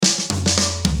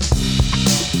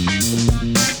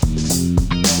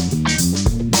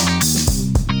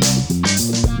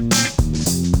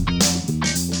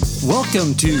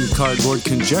Welcome to Cardboard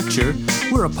Conjecture.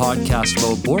 We're a podcast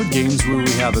about board games where we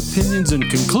have opinions and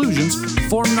conclusions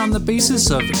formed on the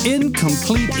basis of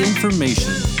incomplete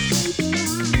information.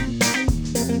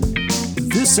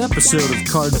 This episode of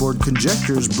Cardboard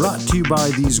Conjecture is brought to you by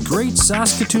these great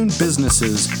Saskatoon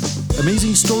businesses: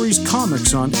 Amazing Stories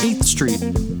Comics on 8th Street,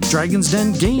 Dragon's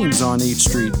Den Games on 8th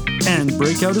Street, and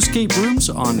Breakout Escape Rooms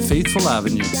on Faithful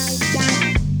Avenue.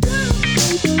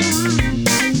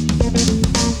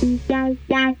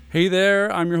 Hey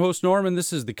there, I'm your host Norman.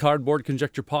 This is the Cardboard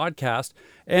Conjecture podcast,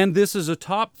 and this is a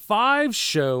top 5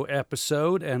 show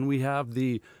episode, and we have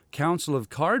the Council of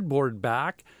Cardboard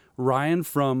back, Ryan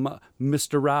from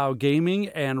Mr. Rao Gaming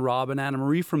and Rob and Anna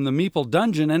Marie from the Meeple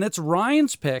Dungeon, and it's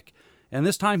Ryan's pick, and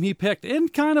this time he picked, in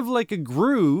kind of like a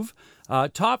groove,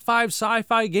 top 5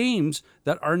 sci-fi games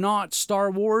that are not Star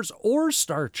Wars or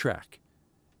Star Trek,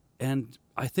 and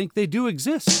I think they do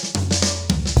exist.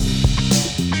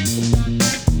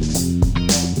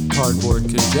 Cardboard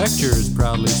Conjecture is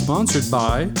proudly sponsored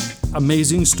by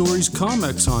Amazing Stories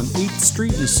Comics on 8th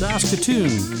Street in Saskatoon.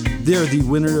 They're the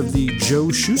winner of the Joe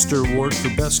Shuster Award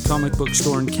for Best Comic Book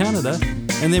Store in Canada,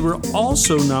 and they were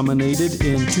also nominated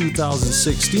in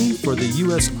 2016 for the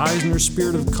U.S. Eisner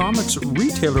Spirit of Comics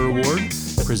Retailer Award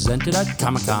presented at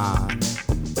Comic-Con.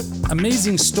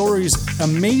 Amazing Stories'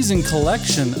 amazing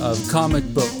collection of comic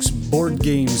books, board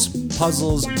games,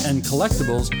 puzzles, and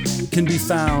collectibles can be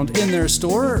found in their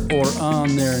store or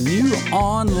on their new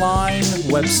online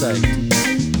website.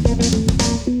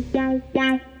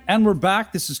 And we're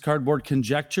back. This is Cardboard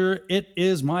Conjecture. It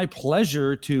is my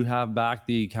pleasure to have back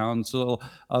the Council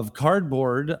of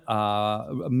Cardboard,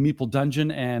 Meeple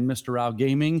Dungeon and Mr. Rao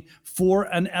Gaming for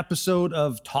an episode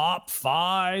of Top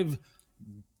 5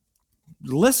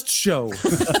 List Show.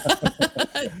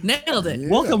 Nailed it. Yeah.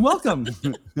 Welcome.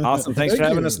 Awesome. Thanks for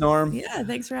having us, Norm. Yeah,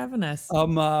 thanks for having us.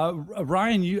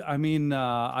 Ryan,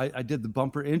 I did the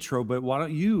bumper intro, but why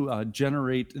don't you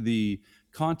generate the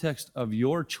context of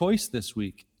your choice this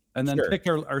week and then pick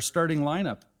our starting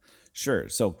lineup? Sure.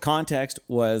 So context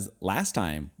was last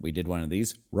time we did one of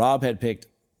these, Rob had picked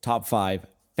top 5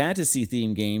 fantasy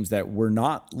themed games that were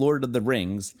not Lord of the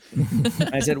Rings.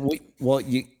 I said, well,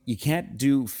 you can't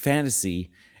do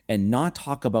fantasy and not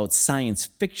talk about science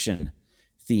fiction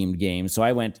themed games. So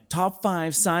I went top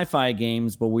 5 sci-fi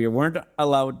games, but we weren't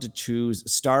allowed to choose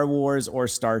Star Wars or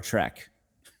Star Trek.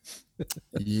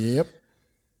 Yep.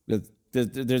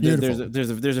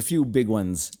 There's a few big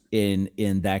ones in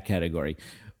that category.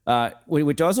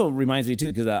 Which also reminds me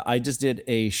too, because I just did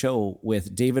a show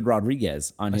with David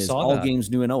Rodriguez on his All Games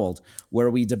New and Old, where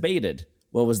we debated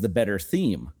what was the better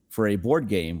theme for a board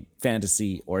game,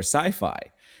 fantasy or sci-fi.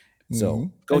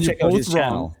 So go check out his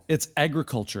channel. It's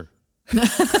agriculture.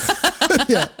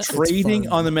 Yeah, trading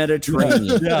on the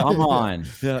Mediterranean. Yeah. Come on.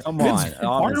 It's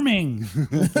farming.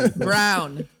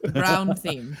 Brown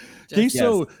theme. Okay,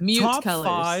 so mute top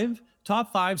colors.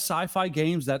 Top 5 sci-fi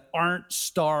games that aren't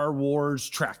Star Wars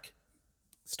Trek.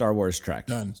 Star Wars Trek.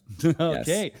 Done.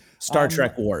 Okay. Yes. Star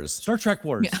Trek Wars. Star Trek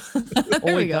Wars. Yeah.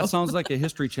 Oh wait, that sounds like a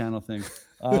History Channel thing.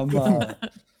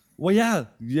 Well, yeah.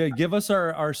 Give us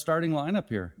our starting lineup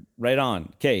here. Right on.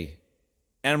 Okay,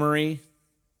 Anna Marie,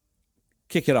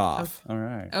 kick it off. All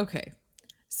right. Okay.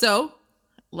 So,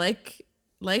 like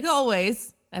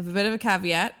always, I have a bit of a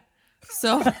caveat.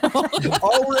 So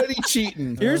already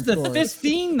cheating. Here's the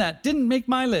 15 that didn't make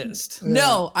my list.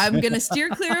 No, I'm going to steer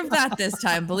clear of that this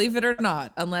time, believe it or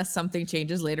not, unless something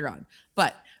changes later on.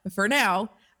 But for now,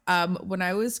 when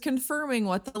I was confirming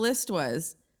what the list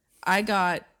was, I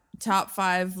got top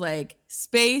 5 like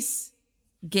space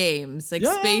games, like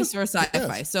space or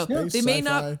sci-fi. Yes. So Space, they may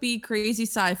sci-fi. not be crazy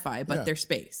sci-fi, but they're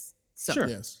space. So Sure.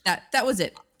 Yes. that was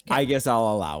it. I guess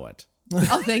I'll allow it.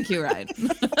 Oh, thank you, Ryan.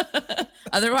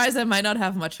 Otherwise, I might not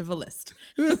have much of a list.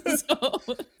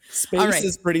 Space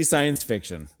is pretty science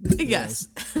fiction. Yes.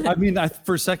 I mean,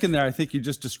 for a second there, I think you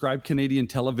just described Canadian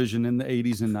television in the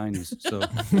 80s and 90s. So,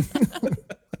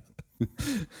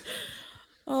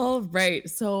 All right.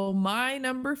 So my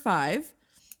number 5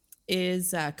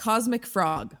 is Cosmic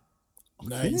Frog.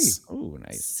 Nice. Oh,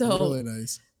 nice. So Really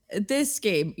nice. this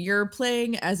game, you're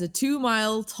playing as a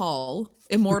 2-mile tall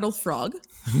immortal frog,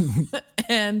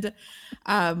 and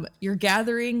you're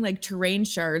gathering like terrain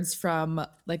shards from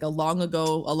like a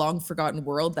long forgotten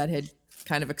world that had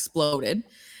kind of exploded,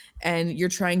 and you're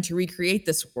trying to recreate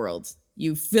this world.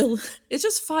 It's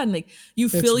just fun. Like you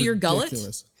fill your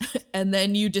gullet and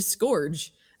then you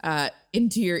disgorge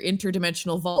into your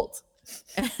interdimensional vault,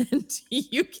 and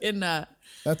you can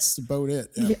That's about it.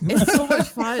 Yeah. It's so much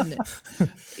fun.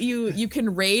 You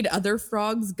can raid other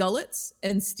frogs' gullets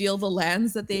and steal the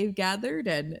lands that they've gathered,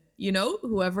 and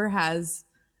whoever has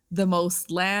the most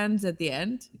lands at the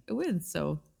end wins.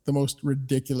 So The most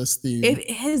ridiculous theme. it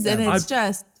is, and it's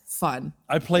just fun.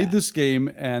 I played this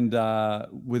game and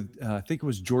with I think it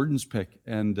was Jordan's pick,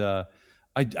 and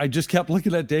I just kept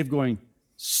looking at Dave going,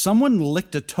 someone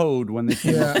licked a toad when they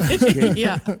came up.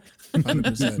 Yeah.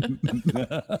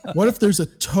 100%. What if there's a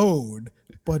toad,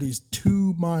 but he's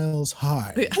 2 miles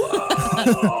high?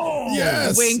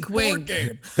 Yes. Wink, wink.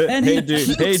 And Hey he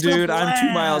dude, keeps the I'm 2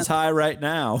 plan. miles high right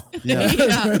now.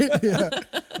 Yeah, Right? Yeah.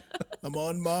 I'm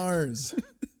on Mars.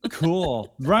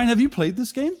 cool. Ryan, have you played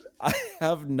this game? I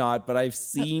have not, but I've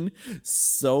seen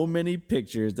so many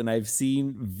pictures and I've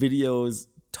seen videos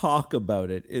talk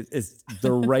about it. It's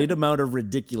the right amount of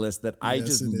ridiculous that I Yes,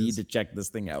 just it need is. to check this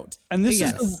thing out. And this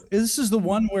Yes. is the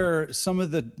one where some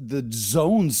of the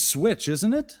zones switch,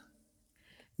 isn't it?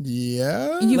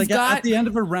 Yeah. You've Like got at the end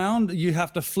of a round, you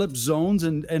have to flip zones,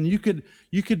 and you could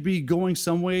be going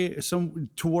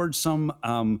towards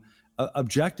some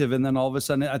objective, and then all of a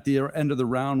sudden at the end of the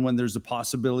round, when there's a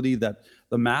possibility that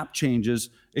the map changes,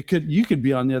 you could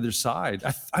be on the other side.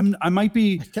 I might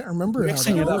be. Can't remember how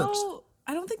mixing that it up. works.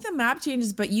 I don't think the map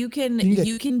changes, but you can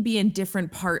be in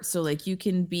different parts. So like you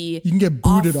can get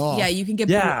booted off. Yeah, you can get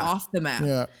Yeah. booted off the map.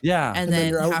 Yeah. Yeah, And And then then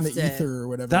you're out in have the to ether or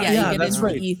whatever. That- Yeah, yeah, you get that's into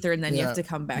right. the ether and then you Yeah. have to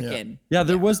come back Yeah. in. yeah.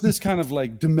 There was this kind of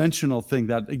like dimensional thing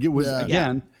that it was Yeah.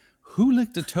 again. Who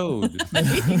licked a toad?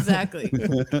 Exactly.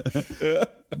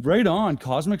 Right on,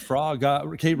 Cosmic Frog.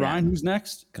 Kate Ryan, who's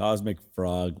next? Cosmic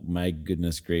Frog, my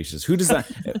goodness gracious. Who does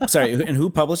that? Sorry, and who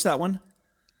published that one?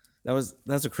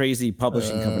 That's a crazy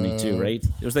publishing company too, right?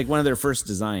 It was like one of their first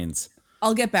designs.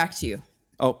 I'll get back to you.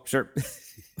 Oh, sure.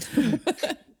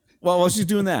 Well, while she's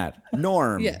doing that,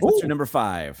 Norm, Yeah. what's your number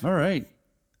 5? All right.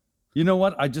 You know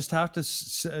what? I just have to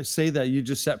say that you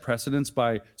just set precedence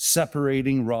by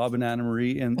separating Rob and Anna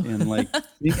Marie and like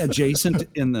being adjacent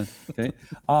in the. Okay.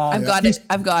 I've got it.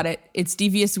 I've got it. It's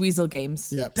Devious Weasel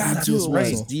Games. Yeah. That's Devious who it was.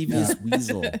 Weasel. Devious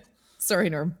Weasel. Sorry,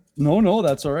 Norm. No,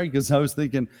 that's all right. Because I was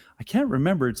thinking, I can't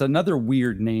remember. It's another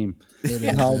weird name. It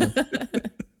is.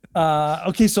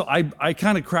 Okay, so I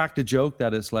kind of cracked a joke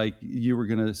that it's like you were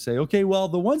gonna say, okay, well,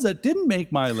 the ones that didn't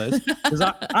make my list, because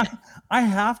I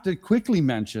have to quickly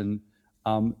mention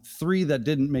 3 that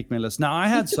didn't make my list. Now I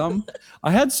had some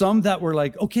that were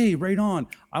like, okay, right on.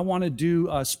 I want to do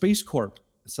Space Corp.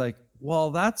 It's like,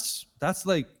 well, that's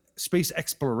like space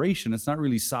exploration. It's not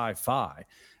really sci-fi.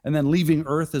 And then Leaving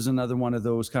Earth is another one of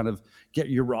those kind of get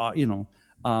your raw,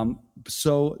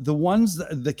 So the ones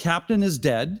the captain is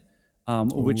dead.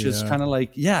 Which is yeah. kind of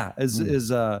like,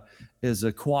 is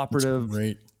a cooperative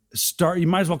Great. you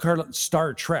might as well call it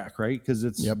Star Trek, right? Because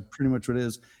it's pretty much what it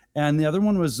is. And the other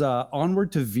one was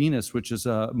Onward to Venus, which is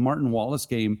a Martin Wallace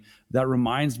game that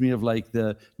reminds me of like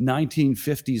the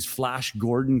 1950s Flash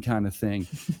Gordon kind of thing.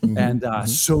 And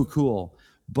so cool.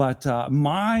 But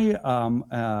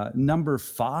my number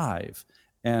 5,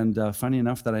 and funny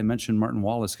enough that I mentioned Martin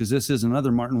Wallace, because this is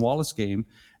another Martin Wallace game.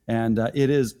 And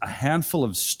it is A Handful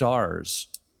of Stars,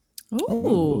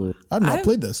 Ooh. I've not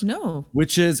played this. No.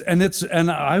 which is, and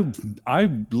I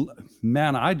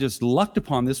just lucked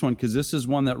upon this one because this is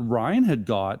one that Ryan had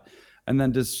got, and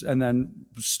then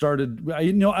started,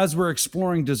 as we're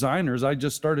exploring designers, I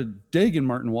just started digging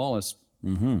Martin Wallace.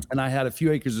 And I had A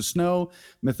Few Acres of Snow,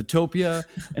 Mythotopia,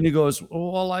 and he goes,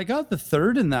 well, I got the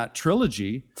 3rd in that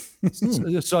trilogy.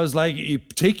 So I was like, you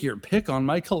take your pick on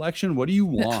my collection. What do you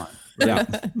want? Yeah.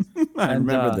 I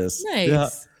remember this. Nice. Yeah.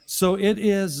 So it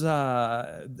is.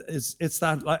 It's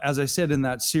that, as I said, in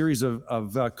that series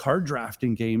of card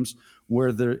drafting games where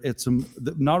it's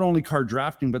not only card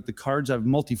drafting, but the cards have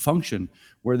multifunction,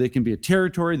 where they can be a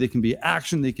territory, they can be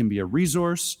action, they can be a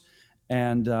resource,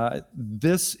 and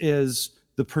this is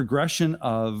the progression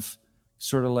of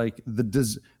sort of like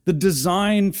the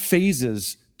design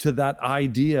phases to that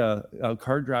idea of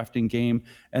card drafting game,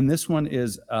 and this one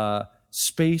is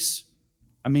space.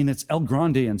 I mean, it's El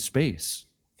Grande in space.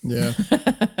 Yeah.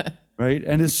 Right.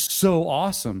 And it's so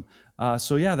awesome.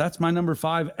 So yeah, that's my number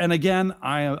 5. And again,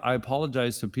 I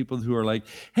apologize to people who are like,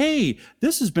 hey,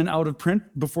 this has been out of print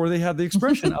before they had the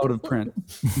expression out of print.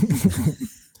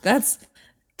 That's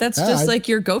just like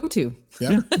your go-to.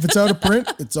 Yeah. If it's out of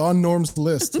print, it's on Norm's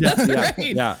list.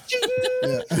 Yeah.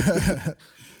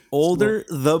 Older,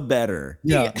 the better.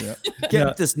 Yeah.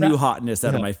 Get this new hotness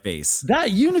out of my face.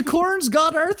 That unicorn's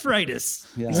got arthritis.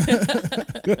 Yeah.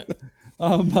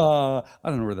 I don't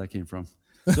know where that came from.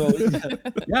 So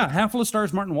yeah, handful of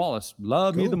stars, Martin Wallace.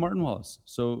 Love me the Martin Wallace.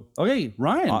 So okay,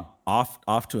 Ryan.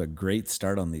 Off to a great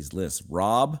start on these lists.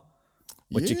 Rob,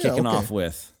 what you kicking off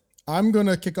with? I'm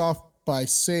gonna kick off by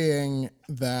saying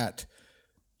that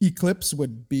Eclipse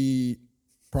would be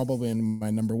probably in my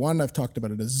number one. I've talked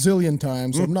about it a zillion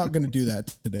times, so I'm not going to do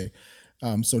that today.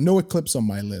 So no Eclipse on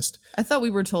my list. I thought we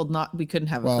were told we couldn't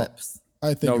have Eclipse.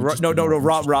 I think no.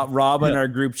 Rob in our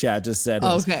group chat just said,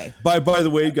 okay. By the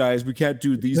way, guys, we can't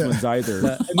do these ones either.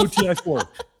 No TI4.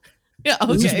 Yeah,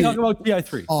 okay. Talk about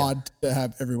TI3. Odd to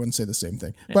have everyone say the same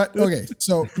thing, but okay.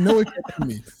 So no Eclipse for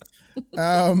me.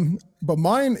 But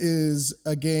mine is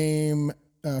a game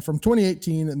from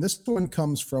 2018, and this one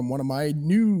comes from one of my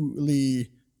newly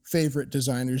favorite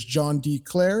designers, John D.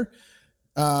 Clare,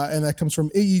 and that comes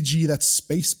from AEG. That's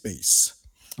Space Base.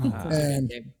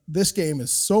 And this game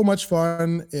is so much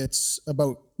fun. It's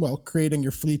about creating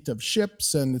your fleet of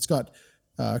ships, and it's got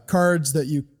cards that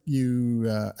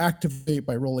you activate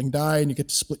by rolling die, and you get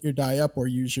to split your die up or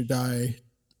use your die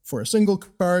for a single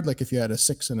card. Like if you had a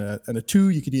 6 and a 2,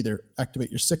 you could either activate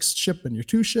your 6 ship and your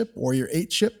 2 ship, or your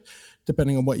 8 ship,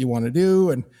 depending on what you want to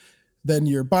do. And then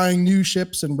you're buying new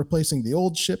ships and replacing the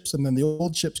old ships, and then the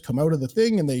old ships come out of the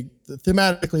thing, and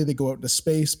thematically they go out into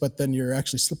space, but then you're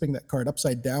actually slipping that card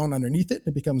upside down underneath it, and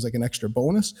it becomes like an extra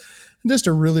bonus. And just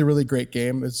a really, really great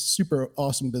game. It's super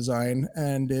awesome design,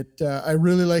 and I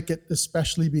really like it,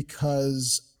 especially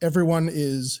because everyone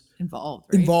is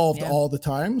involved all the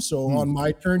time. So on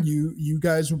my turn, you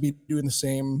guys will be doing the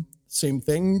same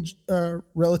thing,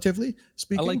 relatively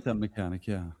speaking. I like that mechanic.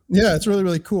 Yeah, it's really,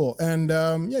 really cool. And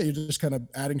you're just kind of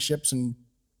adding ships and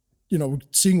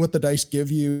seeing what the dice give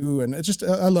you, and it's just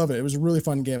I love it. It was a really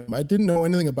fun game. I didn't know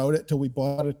anything about it till we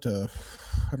bought it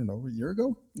I don't know, a year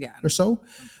ago or so,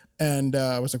 and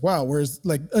I was like, wow,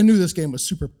 I knew this game was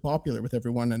super popular with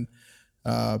everyone, and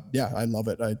I love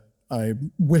it. I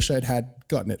wish I'd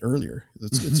gotten it earlier.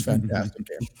 It's a fantastic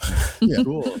game. Yeah,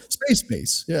 cool. Space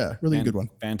Base. Yeah, really good one.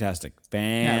 Fantastic.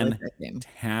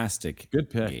 Fantastic. Good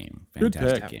pick. Game.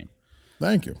 Fantastic game.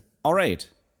 Thank you. All right.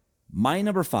 My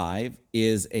number 5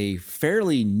 is a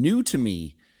fairly new to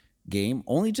me game.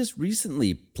 Only just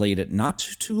recently played it not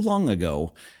too long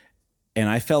ago, and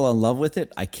I fell in love with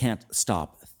it. I can't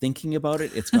stop thinking about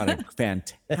it. It's got a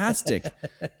fantastic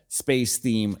space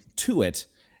theme to it.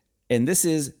 And this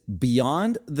is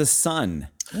Beyond the Sun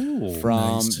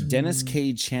from Dennis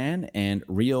K. Chan and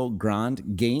Rio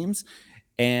Grande Games.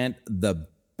 And the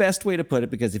best way to put it,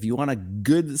 because if you want a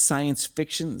good science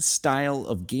fiction style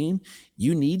of game,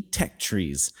 you need tech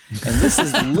trees. And this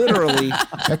is literally,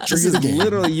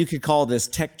 you could call this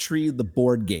Tech Tree the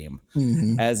board game,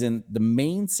 as in the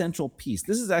main central piece.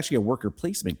 This is actually a worker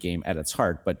placement game at its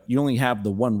heart, but you only have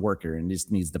the one worker and it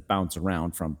just needs to bounce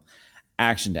around from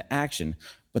action to action.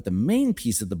 But the main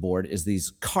piece of the board is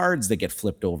these cards that get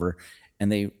flipped over, and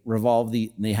they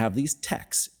have these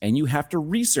techs, and you have to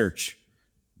research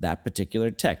that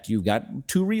particular tech. You've got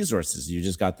 2 resources. You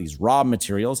just got these raw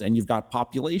materials, and you've got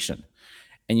population,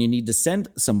 and you need to send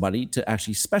somebody to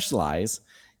actually specialize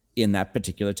in that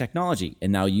particular technology.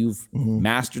 And now you've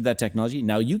mastered that technology.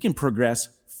 Now you can progress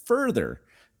further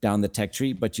down the tech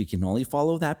tree, but you can only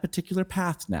follow that particular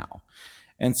path now.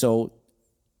 And so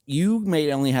you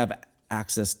may only have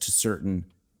access to certain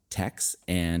techs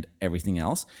and everything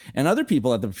else, and other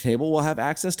people at the table will have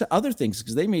access to other things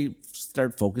because they may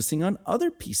start focusing on other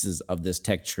pieces of this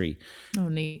tech tree. Oh,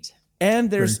 neat.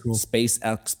 And there's space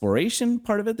exploration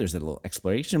part of it. There's a little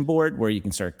exploration board where you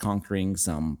can start conquering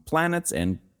some planets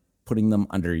and putting them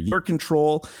under your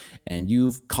control, and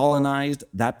you've colonized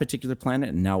that particular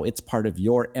planet, and now it's part of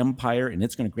your empire, and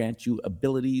it's going to grant you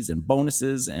abilities and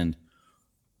bonuses. And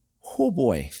oh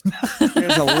boy,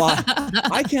 there's a lot.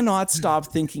 I cannot stop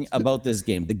thinking about this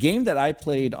game. The game that I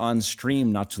played on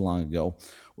stream not too long ago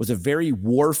was a very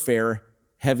warfare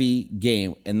heavy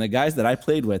game. And the guys that I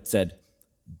played with said,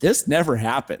 this never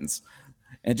happens.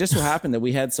 And it just so happened that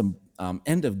we had some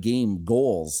end of game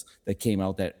goals that came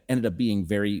out that ended up being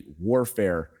very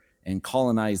warfare and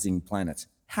colonizing planets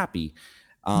happy.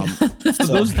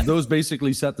 So those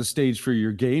basically set the stage for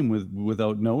your game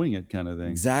without knowing it, kind of thing.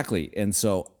 Exactly. And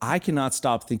so I cannot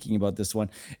stop thinking about this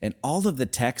one. And all of the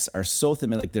techs are so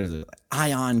familiar. Like there's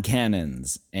ion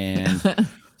cannons and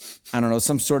I don't know,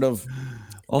 some sort of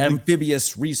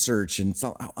amphibious research and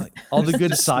so all the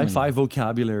good sci-fi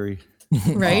vocabulary.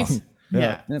 Right?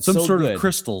 Yeah. Some so sort of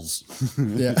crystals.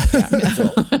 Yeah.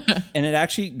 And it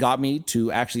actually got me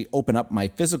to actually open up my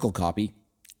physical copy,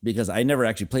 because I never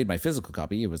actually played my physical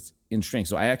copy. It was in strength.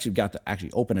 So I actually got to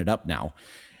actually open it up now.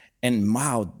 And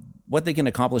wow, what they can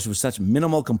accomplish with such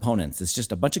minimal components. It's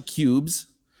just a bunch of cubes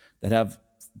that have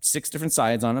 6 different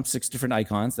sides on them, 6 different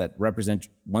icons that represent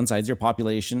one side's your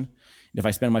population. If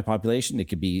I spend my population, it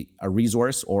could be a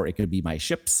resource or it could be my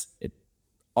ships.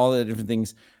 All the different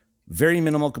things. Very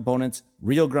minimal components,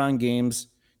 real ground games.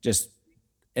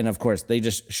 And of course, they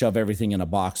just shove everything in a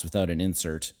box without an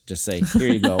insert. Just say, here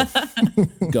you go,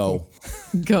 Go.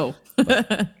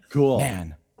 Cool.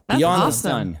 Man. That's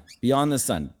Beyond the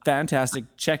Sun. Fantastic.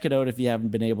 Check it out if you haven't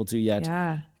been able to yet.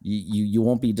 Yeah. You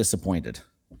won't be disappointed.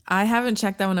 I haven't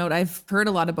checked that one out. I've heard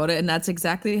a lot about it, and that's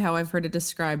exactly how I've heard it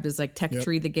described as like Tech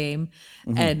Tree the game,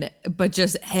 but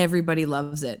just everybody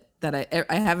loves it. That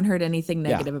I haven't heard anything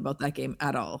negative about that game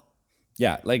at all.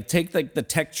 Yeah, like take like the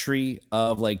tech tree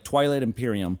of like Twilight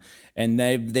Imperium, and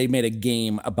they made a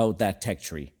game about that tech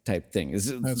tree type thing.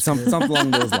 Something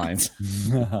along those lines.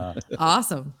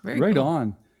 Awesome. Very Right cool.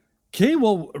 on. Okay,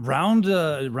 well, round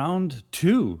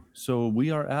 2. So we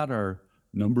are at our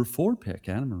number 4 pick,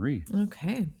 Anna Marie.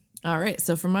 Okay. All right.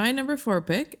 So for my number 4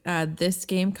 pick, this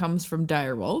game comes from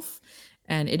Direwolf,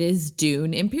 and it is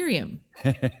Dune Imperium.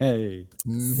 Hey.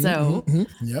 So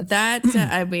Yep. that,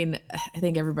 I mean, I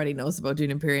think everybody knows about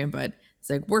Dune Imperium, but it's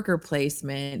like worker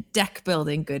placement, deck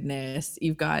building goodness.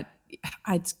 You've got,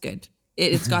 it's good.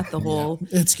 It's got the whole,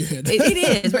 It's good.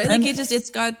 it is, right? Like it's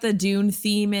got the Dune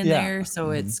theme in Yeah. there.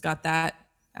 So it's got that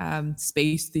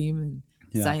space theme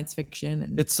and science fiction.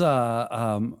 And It's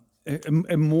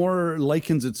it more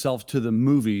likens itself to the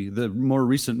movie, the more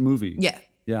recent movie. yeah.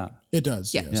 Yeah. It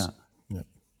does. Yeah. Yes. Yeah.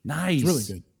 Nice. It's really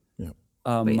good. Yeah.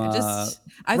 But yeah,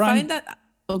 I Ryan, find that,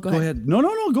 oh, go Go ahead. ahead.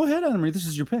 No. Go ahead, Anna Marie. This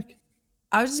is your pick.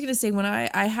 I was just gonna say when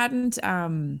I hadn't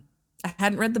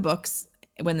read the books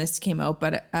when this came out,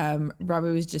 but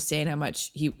Robbie was just saying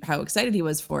how excited he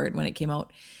was for it when it came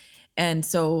out, and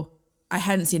so I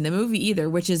hadn't seen the movie either,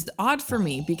 which is odd for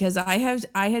me because I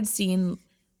had seen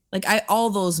like all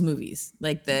those movies,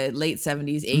 like the late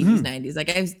 70s, 80s, 90s, like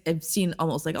I've seen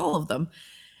almost like all of them,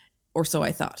 or so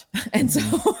I thought, and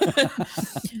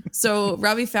so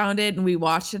Robbie found it and we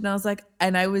watched it, and I was like,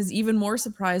 and I was even more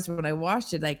surprised when I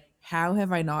watched it, like, how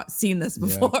have I not seen this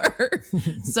before?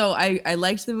 So I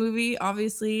liked the movie,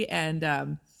 obviously, and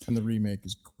the remake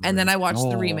is great. and then I watched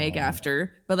the remake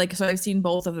after. But like, so I've seen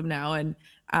both of them now, and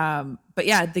but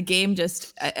yeah, the game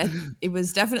just it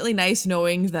was definitely nice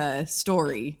knowing the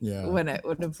story when I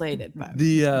played it. But.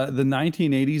 The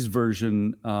 1980s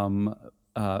version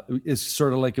is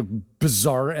sort of like a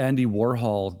bizarre Andy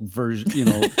Warhol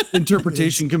version,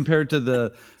 interpretation compared to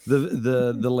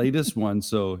the latest one.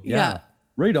 So yeah.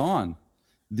 Right on.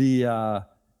 But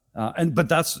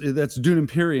that's Dune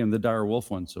Imperium, the Dire Wolf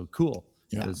one. So cool.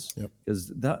 Yeah. Because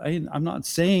that I'm not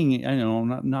saying, I'm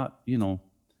not gonna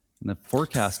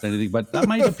forecast anything, but that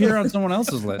might appear on someone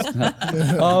else's list.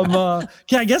 I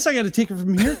guess I got to take it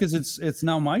from here because it's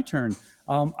now my turn.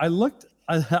 I looked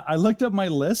at my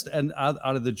list and out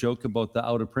of the joke about the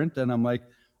out of print, and I'm like,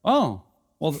 oh.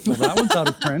 Well, that one's out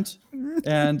of print,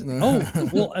 and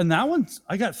and that one's.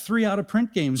 I got 3 out of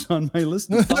print games on my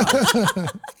list of 5.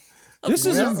 This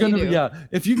isn't going to be.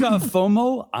 If you got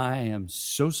FOMO, I am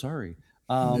so sorry.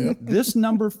 This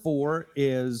number 4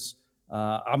 is.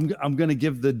 I'm going to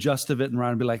give the gist of it and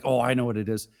Ryan be like, oh, I know what it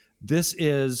is. This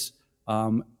is.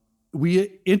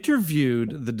 We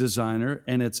interviewed the designer,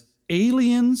 and it's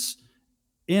Aliens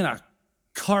in a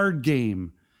card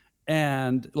game.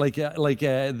 And like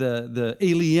the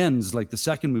Aliens, like the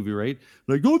second movie, right?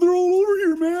 Like, oh, they're all over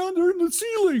here, man. They're in the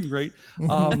ceiling, right?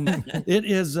 It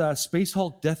is Space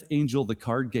Hulk Death Angel, the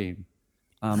card game.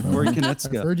 Corey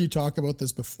Konieczka. I've heard you talk about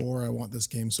this before. I want this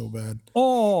game so bad.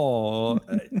 Oh,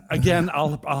 again,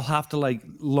 I'll have to like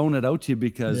loan it out to you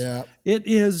because it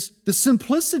is the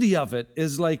simplicity of it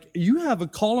is like you have a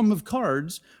column of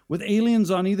cards with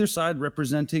aliens on either side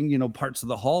representing, parts of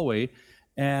the hallway.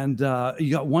 And you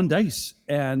got 1 dice,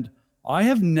 and I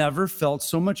have never felt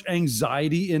so much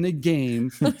anxiety in a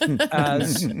game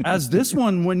as this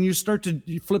one. When you start to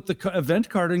flip the event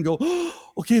card and go, oh,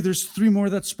 okay, there's 3 more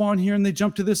that spawn here, and they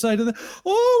jump to this side of the.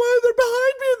 Oh, they're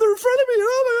behind me, they're in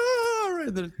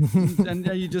front of me.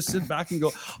 And you just sit back and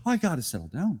go, oh, I gotta settle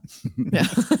down. Yeah.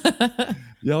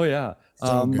 Oh yeah.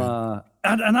 And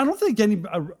I don't think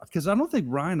because I don't think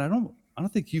Ryan. I don't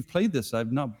think you've played this.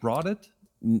 I've not brought it.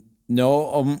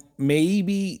 No,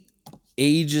 maybe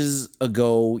ages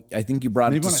ago. I think you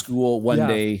brought it to school one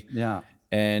day. Yeah.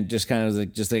 And just kind of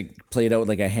like played out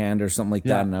like a hand or something like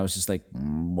that. And I was just like,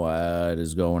 what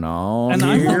is going on and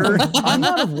here? I'm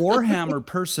not a Warhammer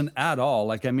person at all.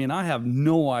 Like, I mean, I have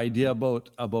no idea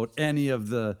about any of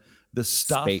the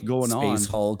stuff going on.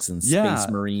 Space Hulks and Space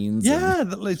Marines. Yeah.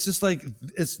 It's just like,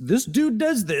 it's this dude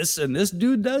does this and this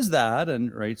dude does that.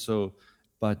 And right. So,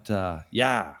 but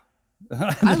yeah.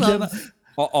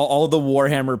 all the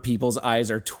Warhammer people's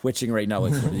eyes are twitching right now.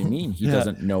 Like, what do you mean? He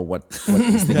doesn't know what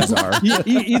these things are.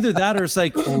 Either that or it's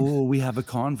like, oh, we have a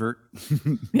convert.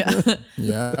 Yeah.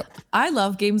 Yeah. I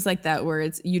love games like that where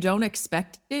it's you don't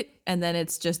expect it and then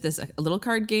it's just this a little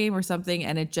card game or something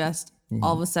and it just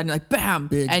all of a sudden like bam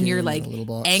Big and you're game in like a little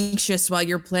box. anxious while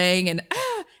you're playing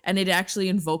and it actually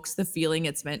invokes the feeling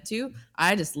it's meant to.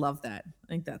 I just love that. I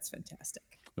think that's fantastic.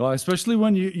 Well, especially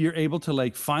when you're able to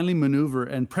like finally maneuver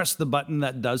and press the button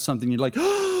that does something. You're like,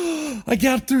 oh, I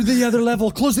got through the other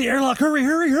level. Close the airlock. Hurry.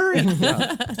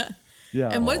 Yeah.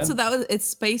 And what so that was it's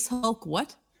Space Hulk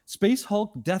what? Space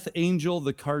Hulk Death Angel,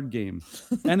 the card game.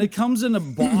 And it comes in a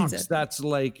box that's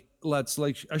like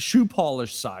a shoe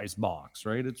polish size box,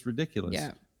 right? It's ridiculous.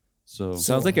 Yeah. So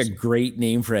Sounds like a great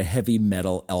name for a heavy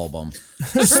metal album.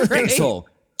 Right? Space Hulk,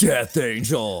 Death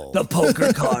Angel. the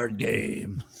poker card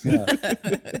game.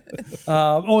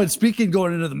 And speaking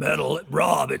going into the metal,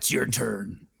 Rob, it's your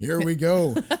turn. Here we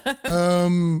go.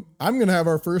 I'm gonna have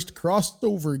our first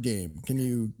crossover game. Can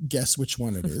you guess which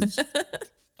one it is?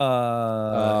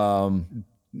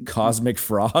 Cosmic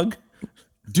Frog.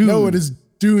 Dude. No, it is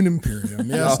Dune Imperium.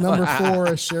 Yes, number 4.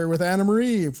 I share with Anna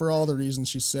Marie for all the reasons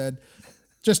she said.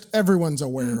 Just everyone's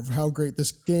aware of how great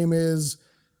this game is.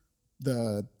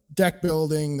 The deck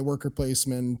building, the worker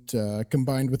placement,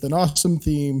 combined with an awesome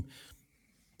theme.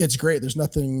 It's great. There's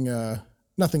nothing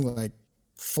like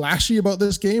flashy about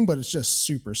this game, but it's just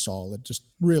super solid. Just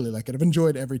really like it. I've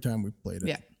enjoyed every time we've played it.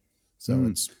 Yeah. So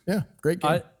it's great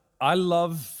game. I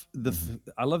love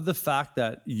the fact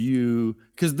that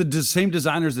because the same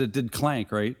designers that did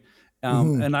Clank, right?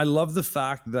 And I love the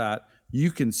fact that you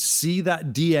can see that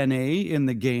DNA in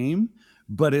the game,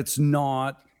 but it's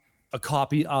not a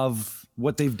copy of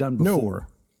what they've done before.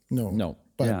 No.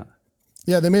 But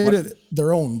they made it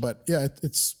their own. But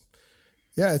it's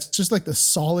just like the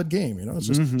solid game. It's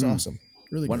just it's awesome.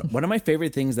 Really good. One of my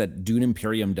favorite things that Dune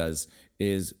Imperium does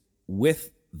is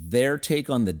with their take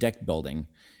on the deck building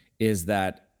is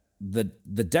that the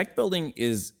deck building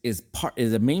is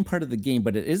a main part of the game,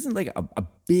 but it isn't like a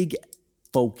big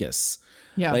focus.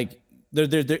 Yeah. Like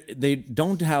they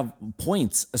don't have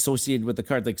points associated with the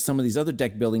card like some of these other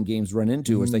deck building games run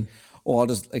into. Where it's like, I'll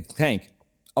just like tank.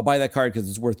 I'll buy that card because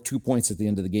it's worth 2 points at the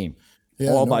end of the game.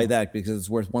 Yeah, I'll buy that because it's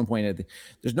worth 1 point.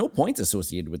 There's no points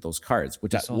associated with those cards,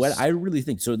 which what I really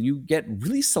think. So you get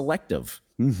really selective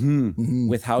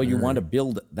with how you want to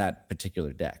build that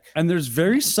particular deck. And there's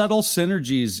very subtle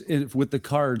synergies with the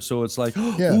cards. So it's like,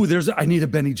 Yeah. I need a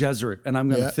Bene Gesserit, and I'm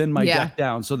going to Yeah. thin my Yeah. deck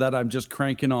down so that I'm just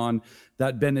cranking on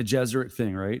that Bene Gesserit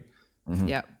thing, right?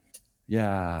 Yeah.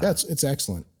 Yeah. It's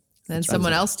excellent. Then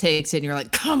someone else takes it and you're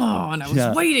like, come on, I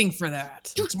was waiting for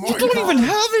that. You don't even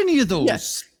have any of those.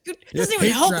 Yes. It doesn't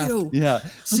even help you. Yeah.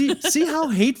 See how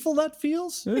hateful that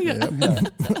feels? Oh,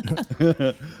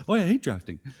 I hate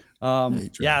drafting.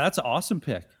 Yeah, that's an awesome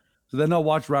pick. So then I'll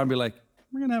watch around and be like,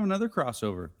 we're going to have another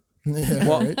crossover. Yeah,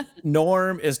 Well, right?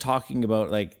 Norm is talking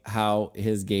about like how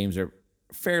his games are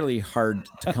fairly hard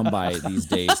to come by these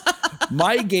days.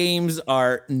 My games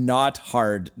are not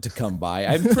hard to come by.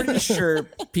 I'm pretty sure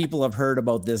people have heard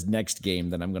about this next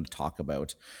game that I'm going to talk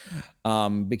about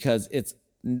because it's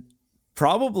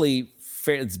probably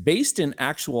fair. It's based in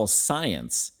actual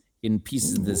science in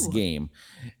pieces of this game,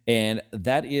 and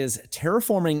that is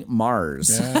Terraforming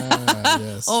Mars.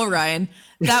 Yes. Oh, Ryan,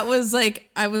 that was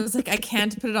like, I was like, I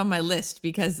can't put it on my list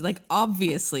because like,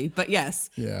 obviously, but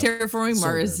yes, Yeah. Terraforming So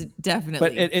Mars, good. definitely.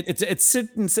 But it's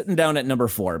sitting down at number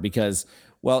 4 because,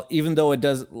 well, even though it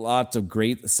does lots of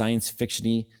great science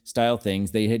fiction-y style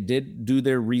things, they did do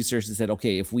their research and said,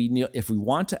 okay, if we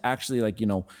want to actually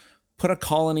put a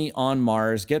colony on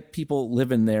Mars, get people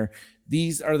living there,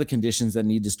 these are the conditions that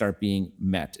need to start being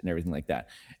met and everything like that.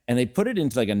 And they put it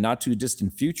into like a not too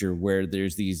distant future where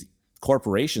there's these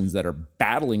corporations that are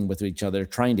battling with each other,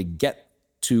 trying to get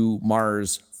to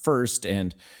Mars first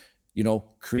and,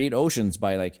 create oceans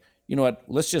by like, you know what,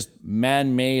 let's just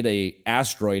man-made a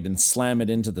asteroid and slam it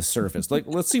into the surface. Like,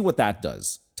 let's see what that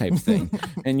does type thing.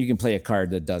 And you can play a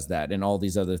card that does that and all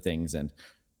these other things. And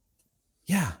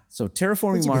yeah, so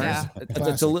Terraforming Mars,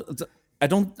 I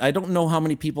don't know how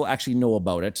many people actually know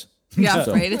about it. yeah,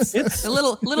 So- right. It's a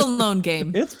little known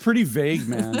game. It's pretty vague,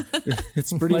 man.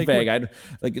 It's pretty Like vague. I'd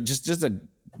like just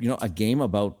a game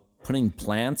about putting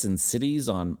plants and cities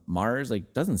on Mars.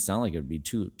 Like, doesn't sound like it would be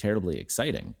too terribly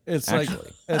exciting. It's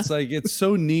actually. it's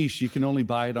so niche you can only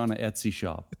buy it on an Etsy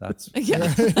shop. That's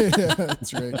Yeah. Yeah,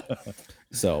 that's right.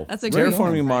 So That's a great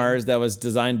Terraforming one. Mars, that was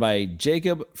designed by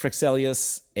Jacob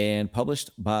Frexelius and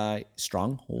published by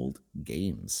Stronghold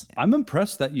Games. I'm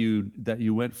impressed that you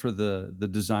went for the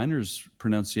designer's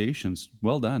pronunciations.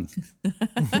 Well done.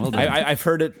 Well done. I've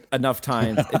heard it enough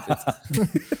times.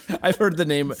 I've heard the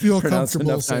name Feel pronounced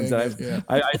comfortable enough times that saying it,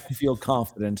 I feel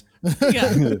confident.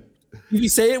 Yeah. If you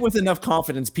say it with enough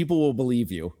confidence, people will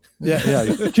believe you. yeah.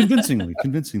 Convincingly.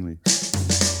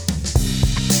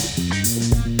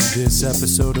 This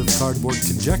episode of Cardboard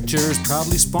Conjecture is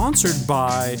proudly sponsored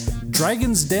by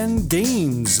Dragon's Den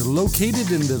Games, located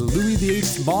in the Louis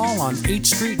VIII Mall on 8th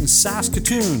Street in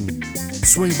Saskatoon.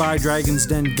 Swing by Dragon's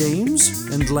Den Games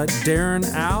and let Darren,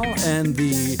 Al, and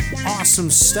the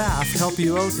awesome staff help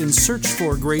you out in search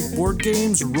for great board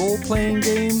games, role-playing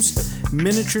games,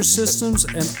 miniature systems,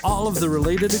 and all of the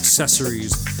related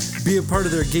accessories. Be a part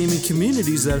of their gaming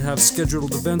communities that have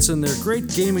scheduled events in their great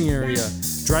gaming area.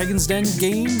 Dragon's Den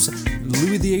Games,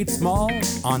 Louis VIII Mall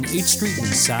on 8th Street in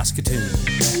Saskatoon.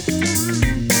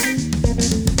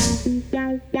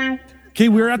 Okay,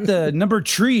 we're at the number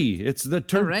 3. It's the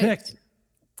turn right. pick.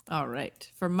 All right.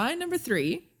 For my number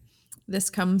 3, this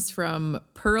comes from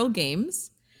Pearl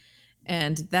Games,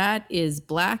 and that is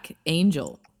Black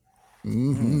Angel.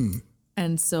 Mm-hmm.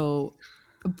 And so,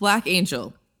 Black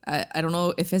Angel. I don't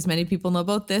know if as many people know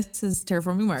about this as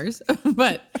Terraforming Mars,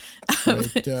 but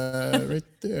Right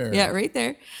there. yeah, right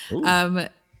there.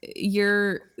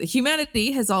 Your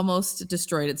humanity has almost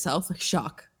destroyed itself. Like,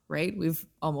 shock, right? We've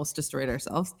almost destroyed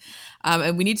ourselves,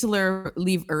 and we need to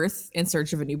leave Earth in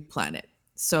search of a new planet.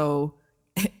 So,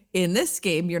 in this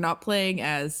game, you're not playing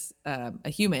as a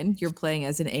human; you're playing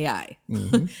as an AI,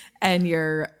 and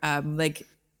you're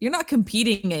you're not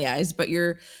competing AIs, but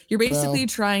you're basically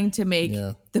trying to make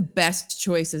the best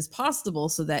choices possible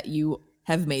so that you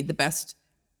have made the best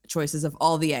choices of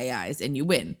all the AIs and you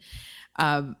win.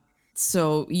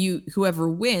 So whoever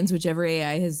wins, whichever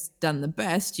AI has done the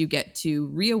best, you get to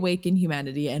reawaken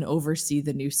humanity and oversee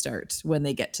the new start when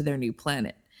they get to their new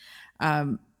planet.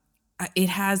 It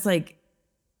has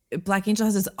Black Angel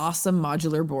has this awesome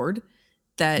modular board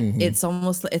that it's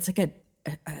like a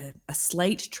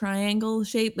slight triangle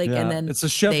shape, and then it's a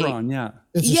chevron.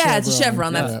 It's a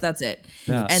chevron. Yeah. That's it.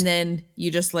 Yeah. And then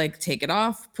you just take it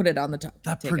off, put it on the top.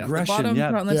 That take it off the progression, bottom, put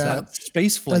it on the Yeah. top.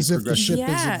 Space flight As if the progression. ship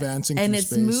is advancing and through it's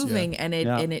space, moving, and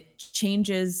it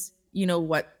changes.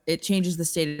 It changes the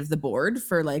state of the board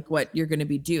for what you're going to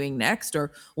be doing next,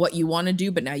 or what you want to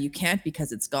do, but now you can't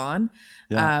because it's gone.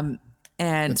 Yeah.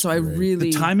 And That's so I great.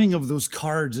 really The timing of those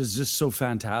cards is just so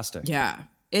fantastic. Yeah,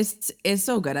 it's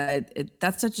so good.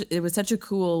 It was such a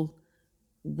cool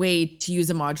way to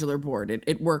use a modular board.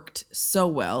 It worked so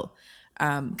well,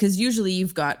 because usually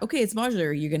you've got, okay, it's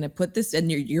modular, you're gonna put this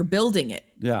and you're building it.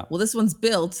 Yeah. Well, this one's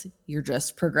built, you're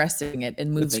just progressing it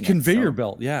and moving It's it. conveyor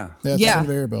belt. Yeah. It's Yeah. a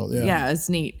conveyor belt. Yeah. Yeah, it's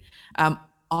neat.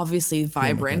 Obviously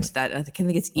vibrant. That I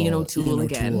think it's Ian O'Toole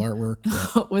again. Artwork.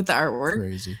 Yeah. With the artwork.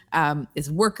 Crazy. Is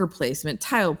worker placement,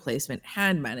 tile placement,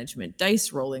 hand management,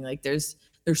 dice rolling. There's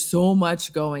so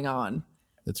much going on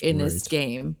That's in great. this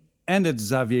game. And it's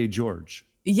Xavier George.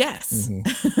 Yes.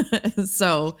 Mm-hmm.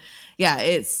 So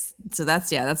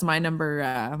that's my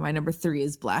number. My number 3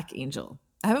 is Black Angel.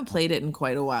 I haven't played it in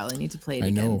quite a while. I need to play it I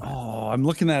again. know. Oh, I'm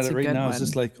looking at It's it a right good now. It's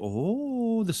one. just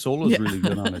the solo is really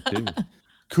good on it too.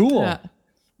 Cool. Yeah.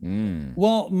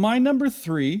 Well, my number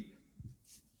 3,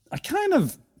 I kind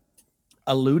of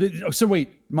alluded. Oh, so wait,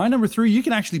 my number 3, you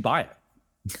can actually buy it.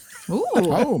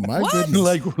 Oh my What? goodness.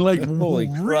 like Holy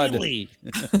crud. really.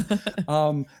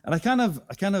 And I kind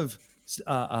of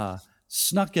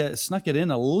snuck it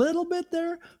in a little bit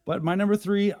there, but my number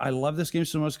 3, I love this game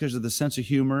so much because of the sense of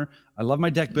humor. I love my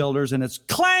deck builders, and it's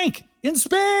Clank in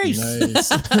space.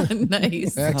 Nice.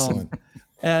 Nice. Excellent.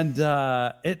 And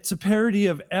it's a parody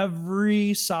of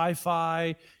every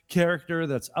sci-fi character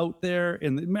that's out there.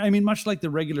 And much like the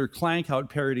regular Clank, how it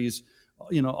parodies,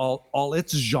 all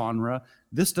its genre.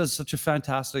 This does such a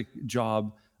fantastic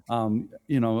job,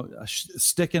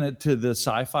 sticking it to the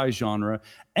sci-fi genre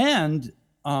and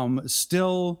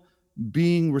still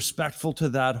being respectful to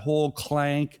that whole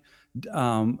Clank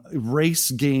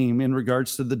race game in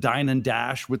regards to the dine and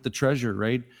dash with the treasure,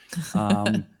 right?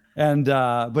 And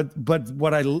but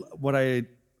what I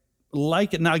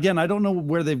like it now, again, I don't know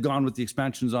where they've gone with the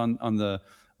expansions on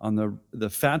the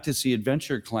fantasy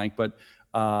adventure Clank, but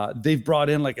they've brought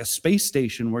in a space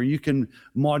station where you can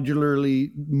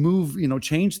modularly move,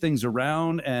 change things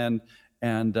around, and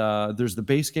there's the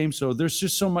base game. So there's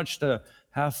just so much to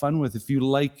have fun with. If you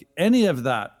like any of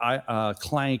that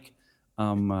Clank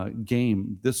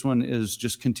game, this one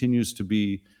continues to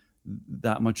be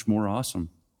that much more awesome.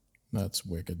 That's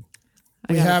wicked.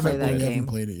 I We gotta haven't, play but that we haven't game.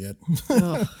 played it yet.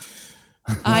 Ugh.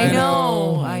 I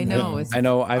know. It's I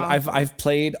know. awful. I've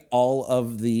played all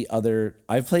of the other.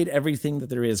 I've played everything that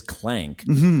there is Clank,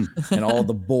 Mm-hmm. and all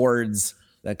the boards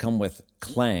that come with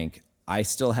Clank. I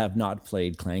still have not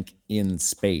played Clank in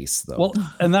space though. Well,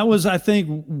 and that was, I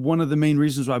think, one of the main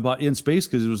reasons why I bought In Space,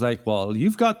 because it was like, well,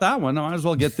 you've got that one, I might as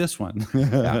well get this one.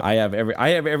 Yeah, I have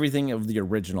everything of the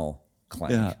original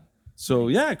Clank. Yeah. So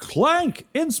yeah, Clank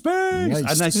in space,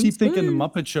 Nice. and I keep thinking the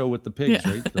Muppet Show with the pigs,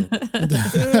 Yeah.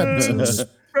 right? So-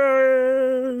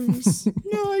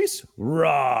 nice,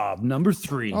 Rob. Number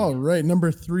 3. All right,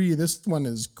 number 3. This one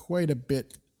is quite a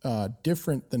bit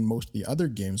different than most of the other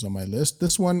games on my list.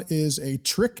 This one is a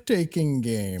trick-taking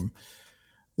game.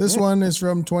 This one is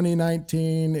from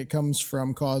 2019. It comes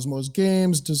from Cosmos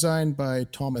Games, designed by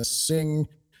Thomas Singh.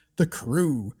 The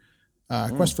Crew,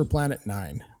 Quest for Planet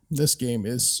 9. This game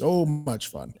is so much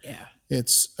fun. Yeah.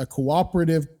 It's a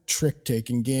cooperative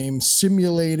trick-taking game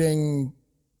simulating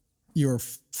your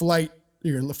flight.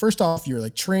 First off, you're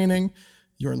like training,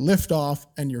 your liftoff,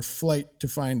 and your flight to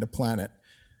find a planet.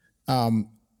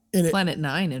 Planet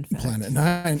 9, in fact. Planet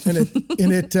 9,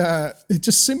 and it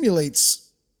just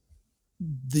simulates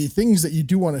the things that you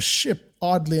do on a ship.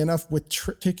 Oddly enough, with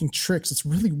taking tricks, it's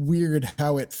really weird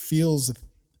how it feels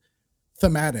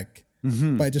thematic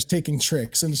by just taking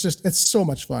tricks, and it's so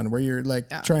much fun where you're like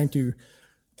trying to.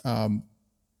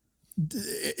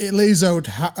 It lays out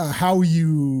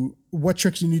what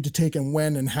tricks you need to take and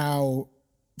when and how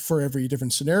for every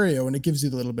different scenario, and it gives you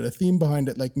a little bit of theme behind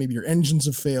it. Like maybe your engines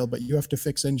have failed, but you have to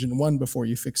fix engine 1 before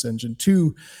you fix engine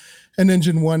 2, and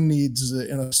engine 1 needs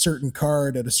a certain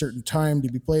card at a certain time to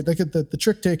be played. Like the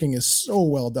trick taking is so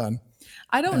well done.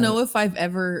 I don't know if I've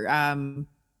ever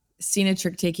seen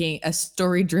a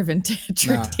story-driven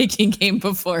trick-taking game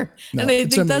before. No, and I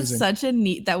it's think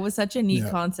amazing. that was such a neat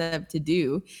concept to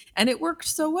do. And it worked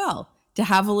so well to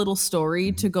have a little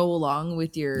story to go along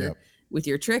with your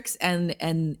tricks,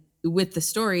 and with the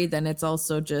story, then it's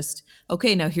also just,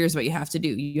 okay, now here's what you have to do.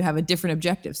 You have a different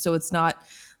objective. So it's not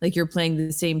like you're playing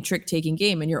the same trick-taking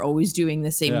game and you're always doing the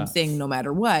same thing no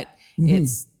matter what.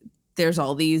 There's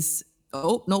all these,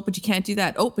 oh, no, but you can't do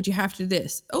that. Oh, but you have to do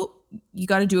this. Oh, you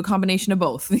got to do a combination of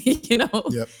both, you know?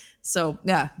 Yep. So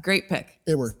yeah, great pick.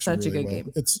 It works. Such really a good well.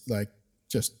 game. It's like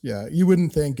you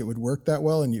wouldn't think it would work that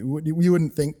well, and you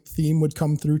wouldn't think theme would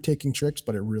come through taking tricks,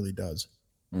 but it really does.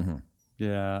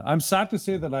 Yeah, I'm sad to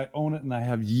say that I own it and I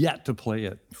have yet to play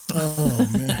it. Oh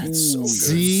man, it's so good.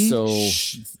 See, So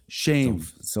shame.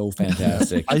 so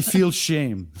fantastic. I feel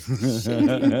shame.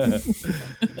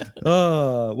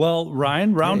 Well,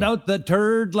 Ryan, round out the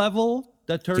turd level,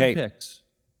 the turd Okay. picks.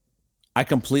 I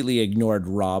completely ignored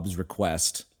Rob's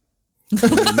request. To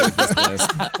make this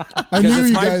list. I knew it's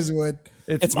you my- guys would.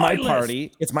 It's my list.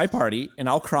 party. It's my party, and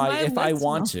I'll cry My if I list,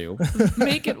 want Mom. to.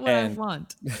 Make it what I And-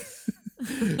 want.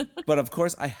 But of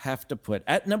course, I have to put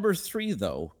at number 3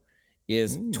 though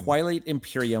is Twilight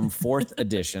Imperium 4th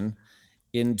edition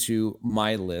into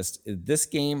my list. This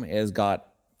game has got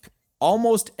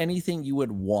almost anything you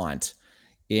would want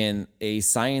in a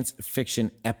science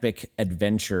fiction epic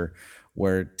adventure,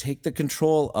 where take the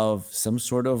control of some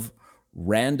sort of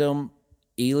random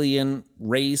alien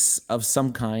race of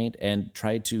some kind and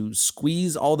try to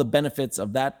squeeze all the benefits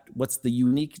of that, what's the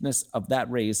uniqueness of that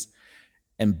race,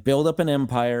 and build up an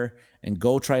empire and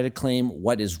go try to claim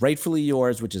what is rightfully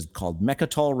yours, which is called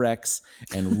Mechatol Rex,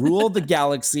 and rule the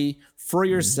galaxy for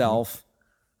yourself.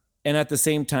 And at the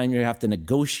same time, you have to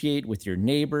negotiate with your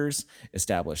neighbors,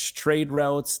 establish trade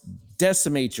routes,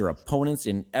 decimate your opponents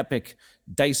in epic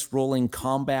dice rolling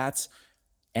combats,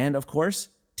 and of course,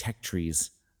 tech trees.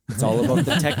 It's all about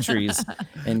the tech trees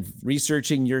and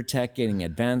researching your tech, getting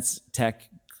advanced tech,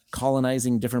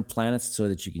 colonizing different planets so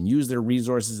that you can use their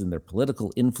resources and their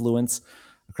political influence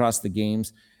across the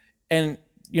games. And,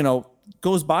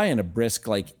 goes by in a brisk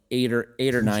like 8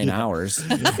 or 9 hours.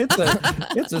 It's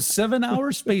a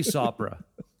 7-hour space opera.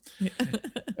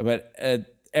 But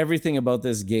everything about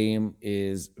this game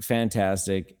is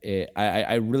fantastic.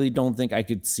 I really don't think I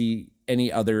could see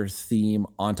any other theme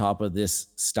on top of this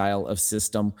style of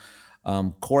system.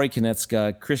 Corey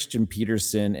Konecka, Christian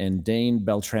Peterson, and Dane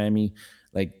Beltrami,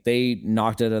 like they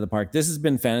knocked it out of the park. This has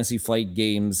been Fantasy Flight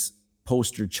Games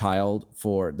poster child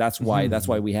for that's why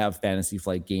we have Fantasy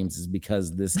Flight Games, is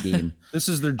because this game This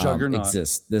is their juggernaut.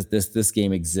 exists. This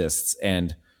game exists,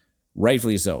 and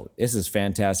rightfully so. This is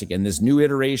fantastic. And this new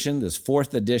iteration, this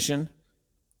 4th edition,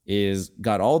 is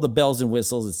got all the bells and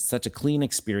whistles. It's such a clean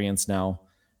experience now.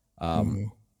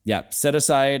 Yeah, set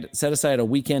aside a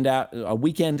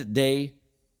weekend day,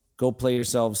 go play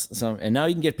yourselves some. And now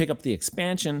you can pick up the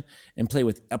expansion and play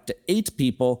with up to 8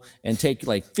 people and take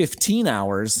like 15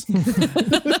 hours.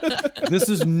 This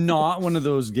is not one of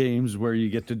those games where you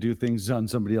get to do things on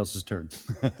somebody else's turn.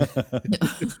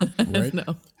 Right?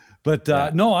 No. But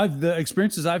no, the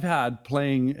experiences I've had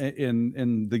playing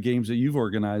in the games that you've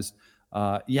organized,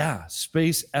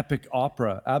 space epic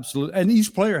opera, absolutely. And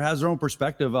each player has their own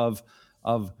perspective of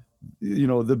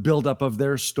the buildup of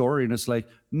their story, and it's like,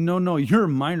 no, you're a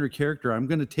minor character. I'm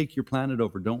going to take your planet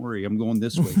over. Don't worry, I'm going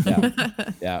this way.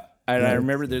 Yeah. I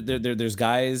remember there's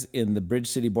guys in the Bridge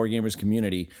City Board Gamers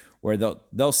community where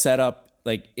they'll set up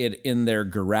like it in their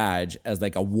garage as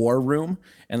like a war room,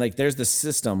 and like there's the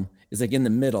system is like in the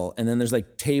middle, and then there's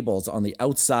like tables on the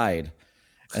outside,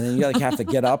 and then you like have to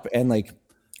get up and like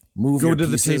go to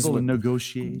the table and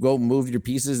negotiate. Go move your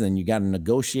pieces, and you got to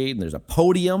negotiate. And there's a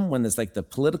podium when there's like the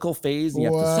political phase, and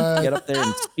you have to get up there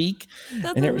and speak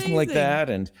and everything like that.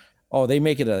 And they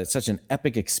make it such an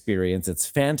epic experience. It's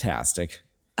fantastic.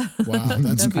 Wow,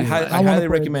 that's cool. I highly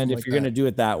recommend if you're going to do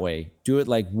it that way, do it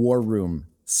like war room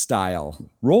style.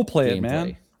 Role play it,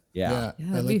 man. Yeah,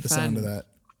 I like the sound of that.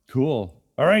 Cool.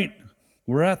 All right,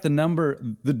 we're at the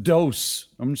dose.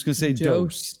 I'm just going to say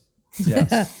dose.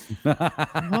 Yes.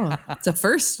 It's a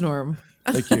first, Norm.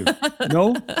 Thank you.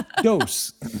 No,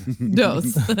 dose.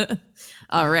 Dose.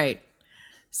 All right.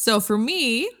 So for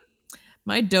me,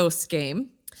 my dose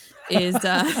game is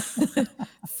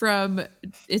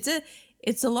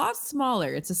it's a lot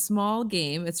smaller. It's a small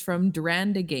game. It's from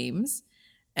Duranda Games,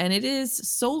 and it is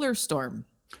Solar Storm.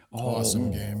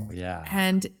 Awesome game. Yeah.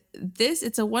 And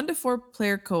it's a 1 to 4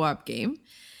 player co-op game.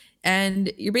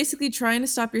 And you're basically trying to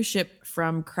stop your ship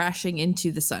from crashing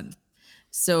into the sun.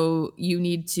 So you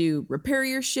need to repair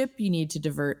your ship. You need to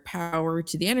divert power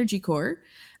to the energy core.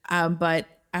 But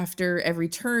after every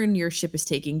turn, your ship is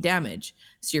taking damage.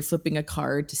 So you're flipping a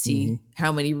card to see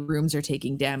how many rooms are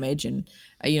taking damage. And,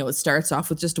 it starts off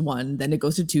with just 1, then it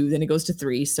goes to 2, then it goes to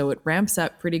 3. So it ramps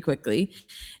up pretty quickly.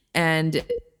 And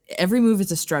every move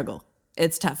is a struggle.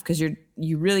 It's tough because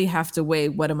you really have to weigh,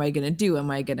 what am I going to do? Am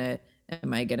I going to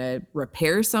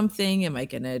repair something? Am I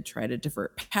going to try to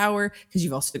divert power? Because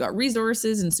you've also got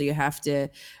resources. And so you have to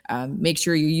make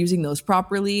sure you're using those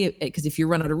properly. Because if you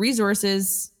run out of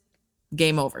resources,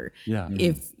 game over. Yeah.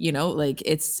 If,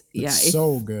 it's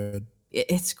so good.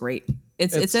 It's great.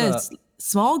 It's a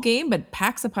small game, but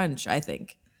packs a punch, I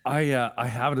think. I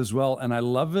have it as well. And I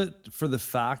love it for the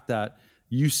fact that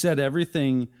you said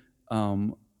everything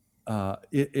in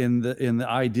the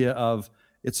idea of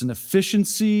it's an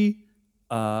efficiency,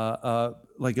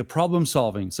 like a problem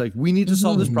solving. It's like, we need to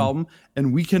solve this problem,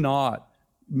 and we cannot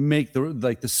make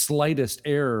the slightest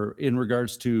error in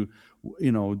regards to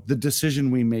the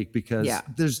decision we make, because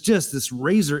there's just this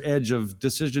razor edge of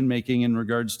decision making in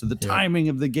regards to the timing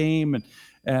of the game,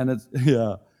 and it's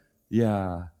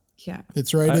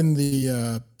it's right in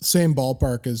the same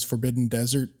ballpark as Forbidden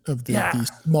Desert, of the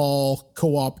small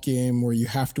co-op game where you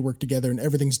have to work together and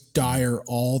everything's dire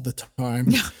all the time.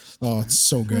 Oh, it's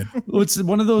so good. Well, it's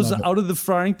one of those out of the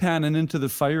frying pan and into the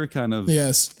fire kind of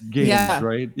games,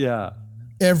 right? Yeah.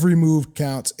 Every move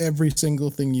counts. Every single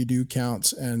thing you do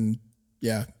counts. And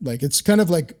it's kind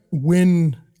of like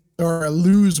win or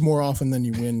lose more often than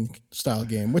you win style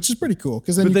game, which is pretty cool.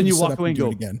 Because then you walk away and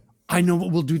go, again. I know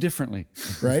what we'll do differently.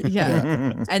 Right?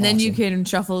 Yeah. And then you can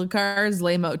shuffle the cards,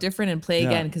 lay them out different, and play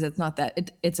again, because it's not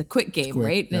that it's a quick game,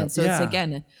 right? And so it's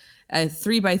again a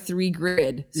 3x3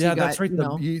 grid. So that's right.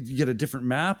 You get a different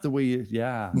map the way you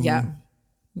I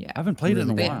haven't played it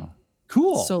in a while.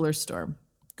 Cool. Solar Storm.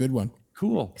 Good one.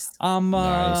 Cool.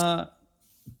 Nice.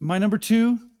 My number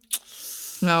 2.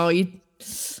 No, you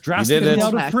drastically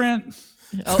out of print.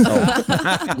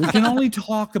 We can only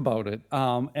talk about it.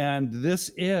 And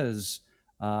this is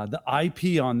the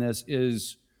IP on this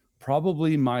is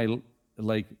probably my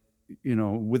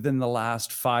within the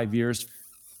last 5 years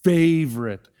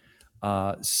favorite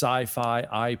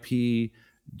sci-fi IP.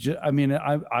 I mean,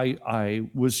 I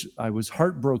was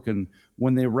heartbroken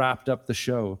when they wrapped up the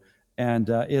show, and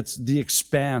it's the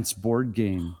Expanse board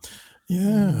game.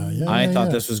 I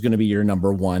thought this was going to be your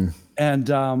number 1. And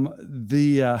that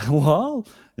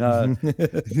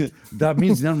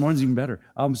means number 1's even better.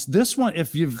 This one,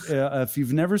 if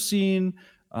you've never seen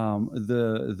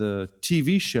the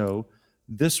TV show,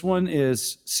 this one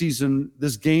is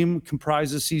this game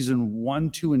comprises season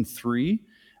 1, 2, and 3.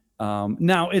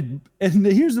 Now and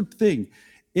here's the thing,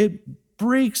 it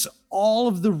breaks all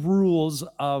of the rules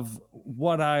of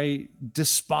what I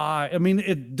despise. I mean,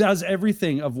 it does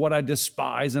everything of what I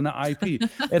despise in an IP.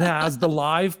 It has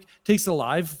takes the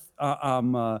live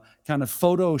kind of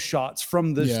photo shots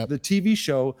from the TV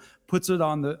show, puts it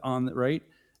on the right.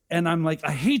 And I'm like,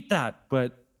 I hate that,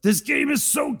 but this game is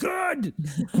so good.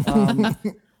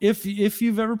 If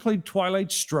you've ever played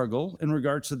Twilight Struggle in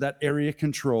regards to that area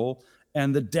control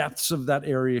and the depths of that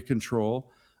area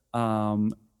control,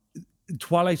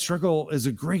 Twilight Struggle is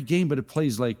a great game, but it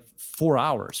plays like 4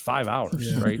 hours, 5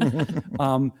 hours, right?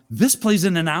 This plays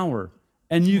in an hour,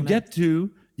 and you get to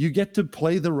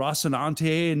play the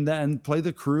Rocinante and then play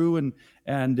the crew,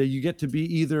 and you get to be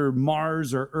either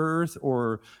Mars or Earth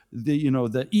or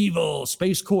the evil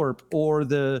Space Corp or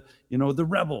the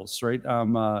rebels, right?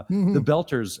 The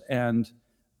Belters, and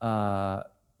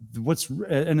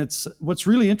what's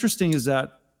really interesting is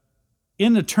that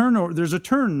in a turn, or there's a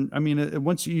turn. I mean,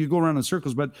 once you go around in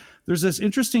circles, but there's this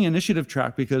interesting initiative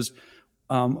track because,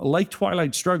 like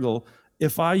Twilight Struggle,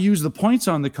 if I use the points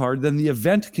on the card, then the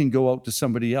event can go out to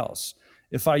somebody else.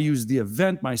 If I use the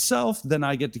event myself, then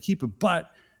I get to keep it.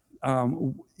 But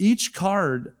each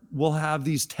card will have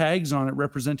these tags on it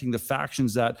representing the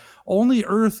factions that only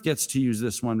Earth gets to use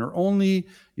this one, or only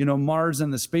Mars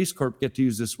and the Space Corp get to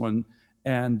use this one.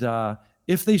 And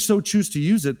if they so choose to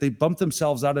use it, they bump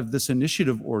themselves out of this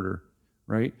initiative order,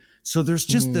 right? So there's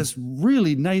just this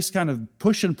really nice kind of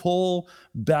push and pull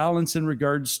balance in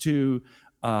regards to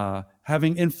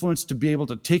having influence to be able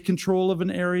to take control of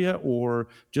an area or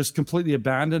just completely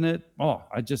abandon it.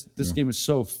 This game is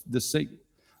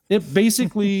it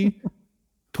basically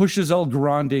pushes El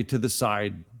Grande to the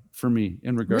side for me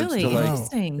in regards to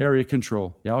like area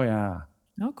control. Oh yeah.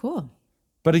 Oh, cool.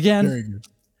 But again,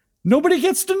 nobody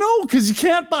gets to know because you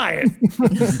can't buy it.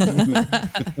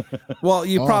 Well,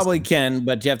 you probably can,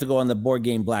 but you have to go on the board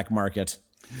game black market.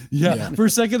 Yeah. For a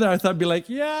second there, I thought I'd be like,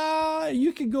 yeah,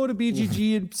 you could go to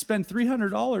BGG and spend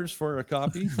 $300 for a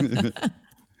copy.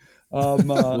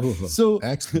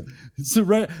 Excellent. So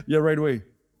right away.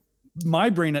 My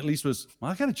brain at least was,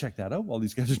 I gotta check that out while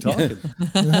these guys are talking.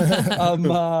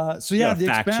 The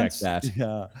Expanse. Check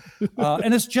that. Yeah.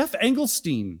 And it's Jeff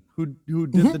Engelstein who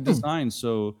did the design.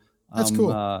 So that's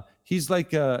cool. He's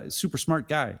like a super smart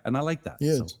guy, and I like that. He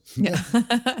is.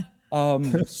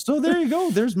 So. So there you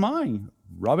go. There's mine.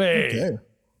 Robbie.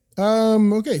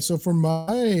 Okay. So for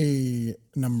my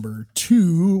number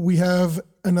 2, we have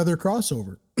another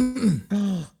crossover.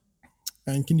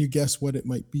 And can you guess what it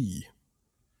might be?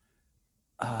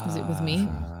 Is it with me?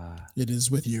 It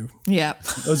is with you. Yeah.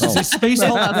 Is it Space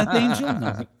Hulk Death Angel?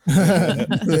 No.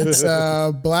 It's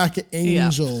Black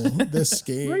Angel. This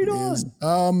game is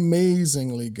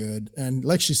amazingly good, and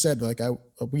like she said,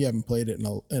 we haven't played it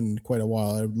in quite a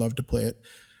while. I'd love to play it.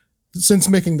 Since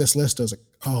making this list, I was like,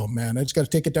 oh man, I just got to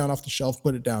take it down off the shelf,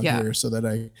 put it down here so that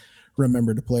I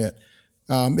remember to play it.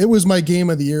 It was my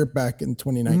game of the year back in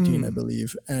 2019, I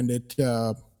believe, and it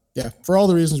for all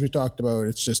the reasons we talked about,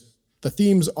 it's just the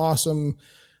theme's awesome.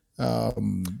 The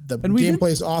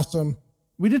gameplay is awesome.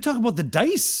 We did talk about the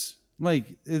dice. Like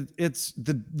it's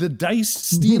the dice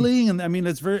stealing, and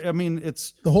it's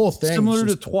the whole thing similar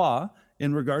to Trois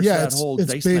in regards to that whole dice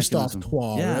mechanism. It's based off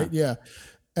Trois, right? Yeah.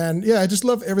 And I just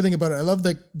love everything about it. I love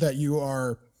that you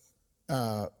are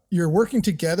you're working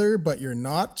together, but you're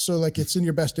not. So like it's in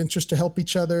your best interest to help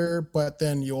each other, but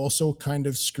then you also kind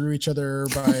of screw each other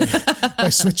by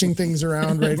switching things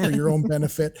around, right, for your own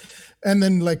benefit. And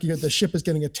then like the ship is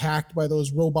getting attacked by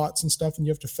those robots and stuff, and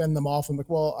you have to fend them off. And like,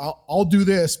 well, I'll do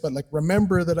this, but like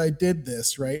remember that I did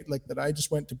this, right? Like that I just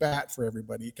went to bat for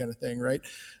everybody, kind of thing, right?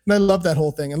 And I love that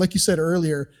whole thing. And like you said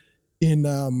earlier, in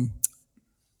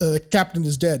The Captain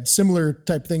is Dead, similar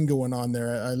type thing going on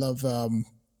there. I love.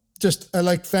 I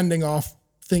like fending off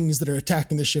things that are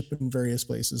attacking the ship in various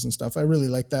places and stuff. I really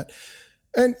like that.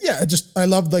 And I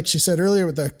love, like she said earlier,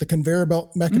 with the conveyor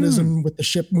belt mechanism with the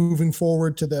ship moving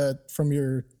forward to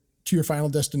your final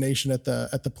destination at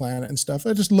the planet and stuff.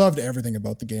 I just loved everything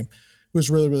about the game. It was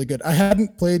really, really good. I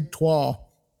hadn't played Trois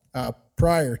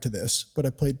prior to this, but I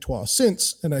played Trois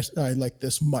since, and I like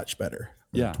this much better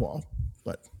than Trois.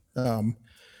 But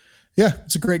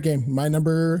it's a great game. My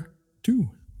number 2.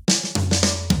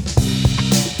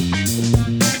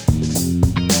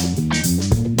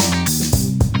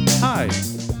 Hi.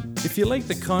 If you like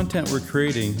the content we're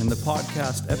creating and the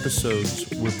podcast episodes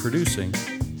we're producing,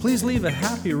 please leave a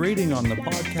happy rating on the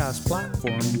podcast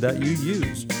platform that you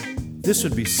use. This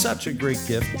would be such a great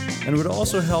gift and would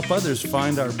also help others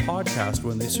find our podcast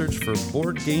when they search for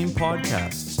Board Game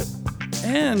Podcasts.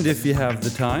 And if you have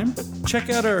the time, check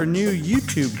out our new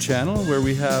YouTube channel where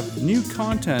we have new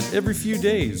content every few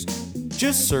days.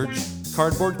 Just search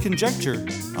Cardboard Conjecture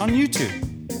on YouTube.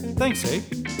 Thanks, eh?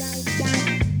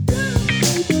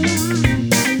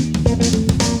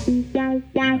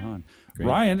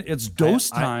 Ryan, it's dose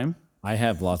time. I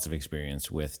have lots of experience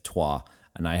with Trois.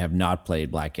 and I have not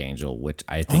played Black Angel, which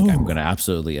I think I'm going to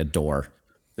absolutely adore.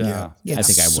 Yeah. I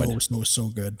think I would. So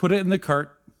good. Put it in the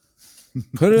cart.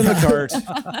 Put it in the cart.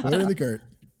 Put it in the cart.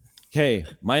 Okay,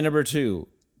 my number 2.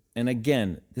 And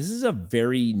again, this is a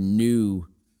very new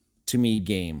to me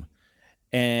game.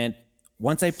 And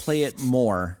once I play it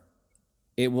more,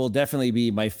 it will definitely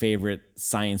be my favorite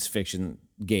science fiction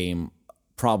game,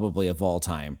 probably of all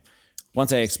time.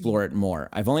 Once I explore it more,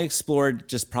 I've only explored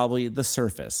just probably the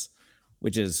surface,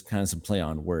 which is kind of some play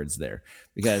on words there,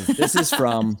 because this is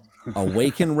from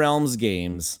Awaken Realms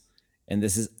Games, and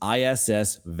this is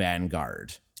ISS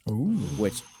Vanguard,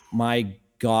 which, my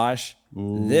gosh,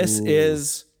 this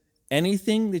is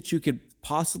anything that you could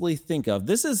possibly think of.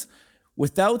 This is,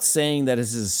 without saying that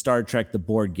this is Star Trek the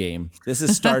board game, this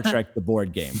is Star Trek the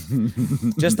board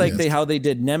game. Just like how they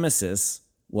did Nemesis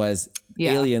was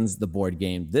Aliens the board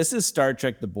game. This is Star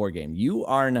Trek the board game. You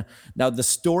are now the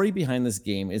story behind this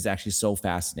game is actually so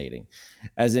fascinating,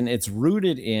 as in it's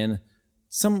rooted in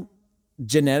some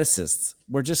geneticists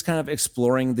were just kind of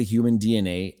exploring the human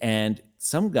DNA, and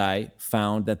some guy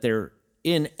found that there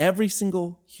in every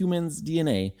single human's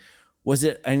DNA was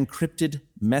an encrypted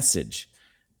message.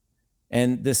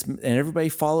 And everybody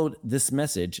followed this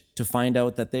message to find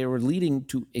out that they were leading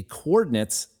to a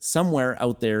coordinates somewhere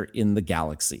out there in the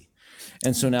galaxy.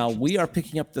 And so now we are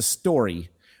picking up the story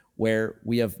where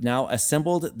we have now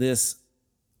assembled this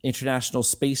International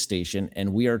Space Station,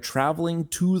 and we are traveling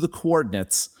to the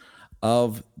coordinates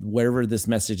of wherever this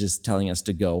message is telling us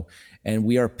to go. And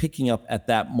we are picking up at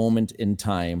that moment in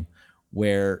time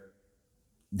where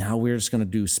now we're just going to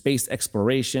do space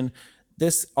exploration.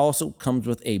 This also comes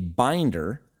with a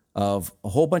binder of a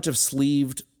whole bunch of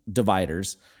sleeved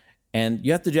dividers, and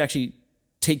you have to actually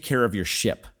take care of your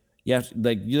ship.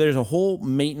 There's a whole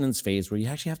maintenance phase where you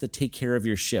actually have to take care of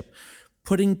your ship,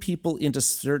 putting people into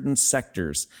certain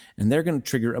sectors, and they're going to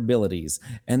trigger abilities.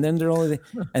 And then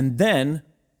and then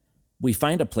we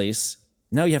find a place.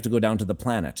 Now you have to go down to the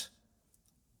planet.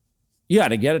 You got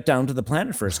to get it down to the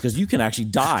planet first, because you can actually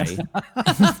die. You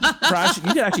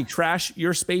can actually crash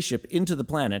your spaceship into the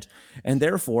planet, and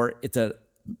therefore it's a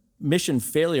mission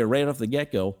failure right off the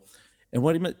get-go.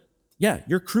 And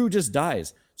your crew just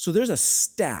dies. So there's a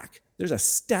stack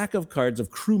of cards of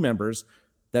crew members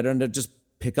that are going to just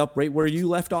pick up right where you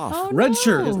left off. Oh, Red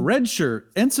no. shirt,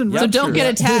 ensign. So red don't shirt.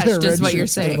 get attached, Red is what you're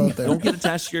shirts, what saying. about that? Don't get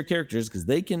attached to your characters, because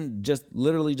they can just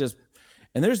literally just,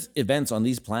 and there's events on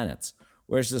these planets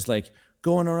where it's just like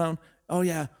going around, oh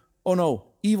yeah, oh no,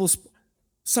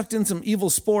 sucked in some evil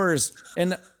spores,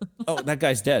 and oh, that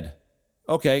guy's dead.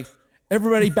 Okay,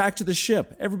 everybody back to the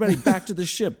ship. Get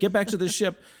back to the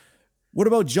ship. What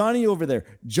about Johnny over there?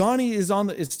 Johnny is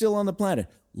still on the planet.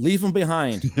 Leave him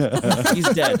behind. He's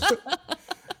dead.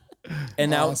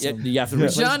 And now you have to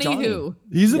replace Johnny who?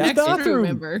 He's in the Extra crew bathroom.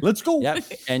 member. Let's go. Yep.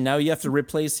 And now you have to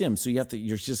replace him. So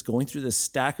you're just going through this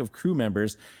stack of crew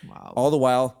members. Wow. All the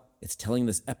while, it's telling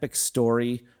this epic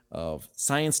story of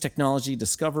science technology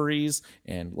discoveries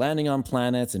and landing on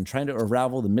planets and trying to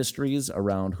unravel the mysteries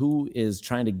around who is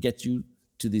trying to get you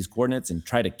to these coordinates and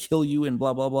try to kill you and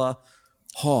blah, blah, blah.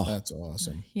 Oh, That's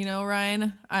awesome. You know,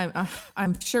 Ryan,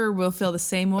 I'm sure we'll feel the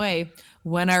same way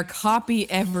when our copy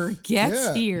ever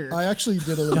gets here. I actually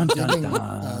did a little digging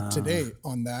today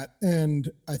on that, and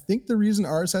I think the reason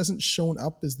ours hasn't shown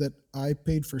up is that I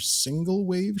paid for single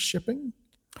wave shipping,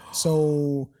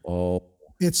 so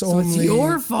it's only It's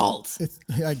your fault.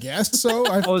 I guess so.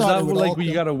 I Oh, is thought that it would like all when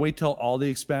you come- got to wait till all the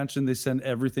expansion, they send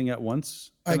everything at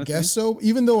once? I guess so.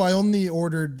 Even though I only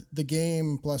ordered the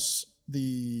game plus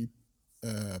the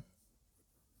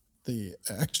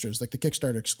extras, like the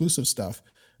Kickstarter exclusive stuff.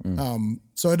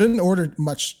 So I didn't order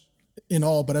much in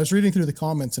all, but I was reading through the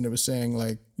comments and it was saying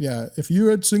like, yeah, if you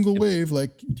had single wave,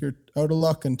 like you're out of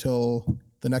luck until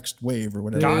the next wave or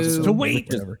whatever. Got So, to wait.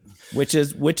 whatever. which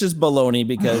is baloney,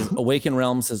 because Awaken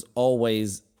Realms has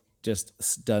always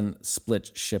just done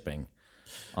split shipping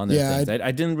on their Yeah, things.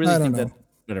 I didn't really I think don't that.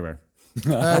 Whatever.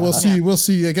 We'll see. We'll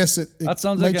see. I guess it That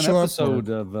sounds might like an show up episode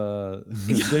of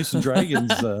Days and Dragons.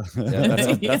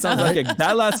 That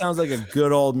sounds like a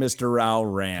good old Mr. Rao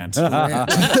rant. Yeah,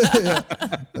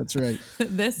 that's right.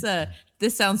 This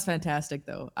sounds fantastic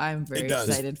though. I'm very does.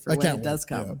 excited for I when can't it does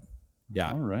wait, yeah. come.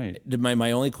 Yeah. All right.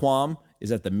 My only qualm is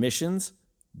that the missions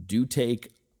do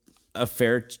take a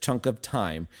fair chunk of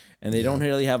time, and they don't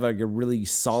really have a really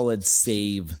solid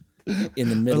save in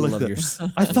the middle of your.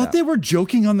 I thought they were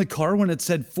joking on the car when it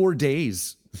said 4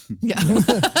 days. Yeah.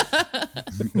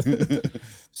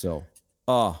 So,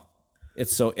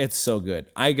 it's so good.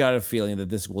 I got a feeling that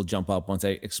this will jump up once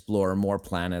I explore more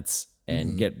planets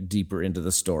and get deeper into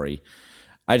the story.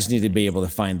 I just need to be able to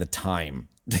find the time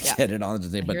to Yeah. get it on the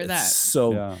thing, but hear that.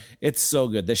 it's so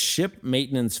good. The ship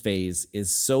maintenance phase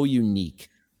is so unique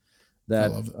I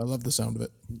that love the sound of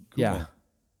it. yeah.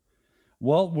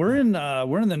 Well, we're in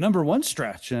the number one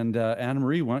stretch, and Anna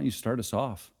Marie, why don't you start us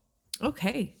off?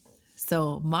 Okay.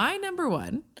 So my number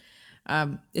one,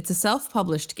 it's a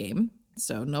self-published game,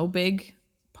 so no big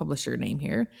publisher name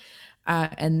here.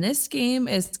 And this game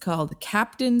is called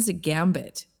Captain's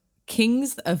Gambit,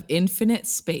 Kings of Infinite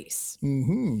Space.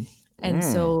 Mm-hmm. And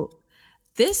so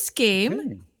this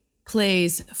game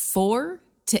plays 4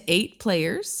 to 8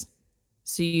 players.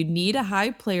 So you need a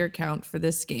high player count for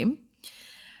this game.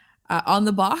 On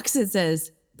the box, it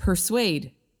says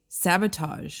persuade,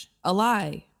 sabotage,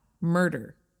 ally,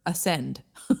 murder, ascend.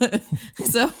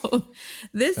 So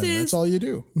this And is that's all you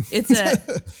do.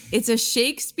 it's a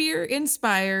Shakespeare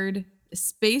inspired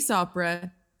space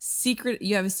opera secret.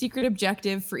 You have a secret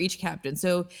objective for each captain.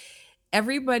 So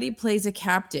everybody plays a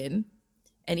captain,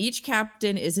 and each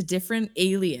captain is a different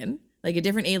alien, like a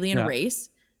different alien race,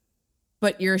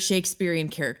 but you're a Shakespearean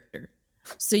character.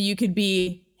 So you could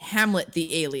be Hamlet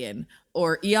the alien,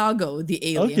 or Iago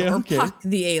the alien, or Puck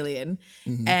the alien.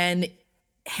 And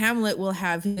Hamlet will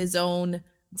have his own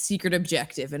secret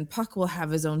objective, and Puck will have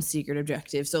his own secret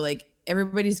objective. So like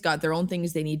everybody's got their own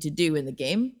things they need to do in the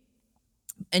game,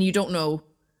 and you don't know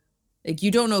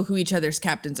who each other's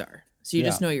captains are. So you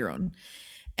just know your own.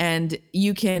 And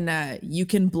you can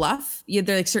bluff. Yeah,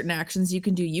 there are like certain actions you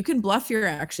can do. You can bluff your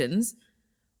actions,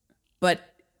 but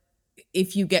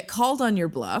if you get called on your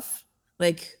bluff,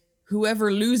 like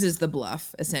whoever loses the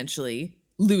bluff essentially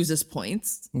loses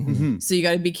points. So you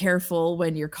got to be careful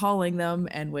when you're calling them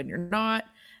and when you're not.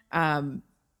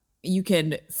 You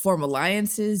can form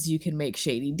alliances. You can make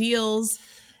shady deals.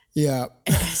 Yeah.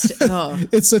 Oh.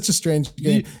 It's such a strange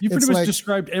game. You pretty It's much like-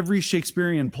 described every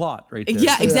Shakespearean plot right there.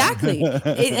 Yeah, exactly.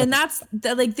 And that's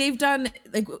like they've done,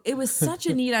 like it was such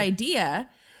a neat idea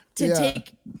to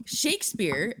take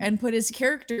Shakespeare and put his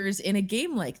characters in a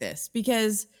game like this,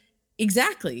 because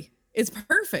exactly, it's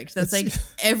perfect. That's like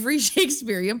every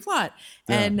Shakespearean plot.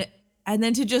 And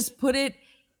then to just put it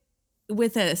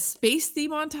with a space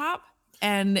theme on top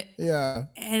and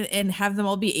have them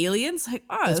all be aliens, like,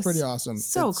 oh, that's pretty awesome.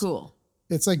 So cool.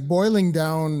 It's like boiling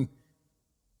down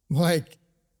like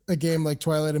a game like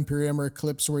Twilight Imperium or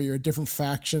Eclipse, where you're different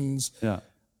factions,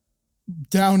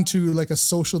 down to like a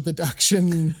social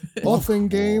deduction bluffing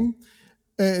game.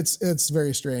 It's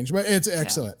very strange, but it's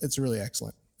excellent. It's really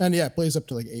excellent. And it plays up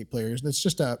to like 8 players. And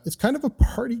it's kind of a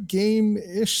party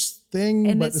game-ish thing,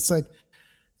 And but it's like,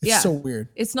 it's so weird.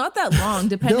 It's not that long,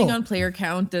 depending on player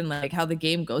count and like how the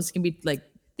game goes. It can be like,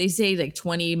 they say like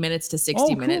 20 minutes to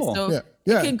 60 minutes. So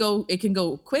it can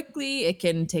go quickly. It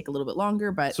can take a little bit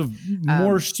longer, but so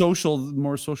more social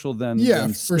than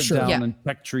for sit sure. down and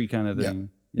tech tree kind of thing.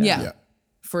 Yeah,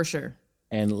 for sure.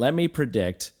 And let me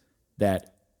predict that,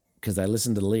 because I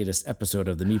listened to the latest episode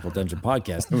of the Meeple Dungeon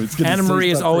podcast, Anna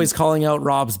Marie is always calling out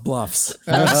Rob's bluffs.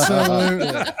 Absolutely.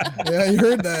 Yeah, you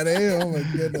heard that, eh? Oh my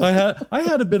goodness. I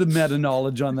had a bit of meta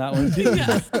knowledge on that one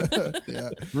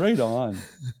too. Right on.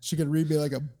 She could read me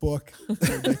like a book.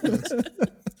 Ridiculous.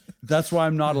 That's why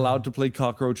I'm not allowed to play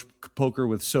cockroach poker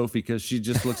with Sophie, because she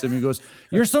just looks at me and goes,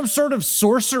 "You're some sort of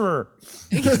sorcerer."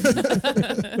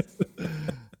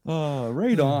 Oh,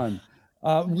 right on.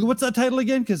 What's that title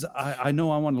again? Because I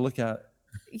know I want to look at.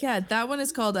 Yeah, that one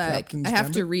is called. I Captain's have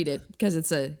to Gambit? read it because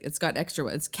it's got extra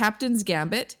ones. Captain's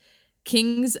Gambit,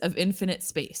 Kings of Infinite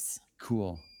Space.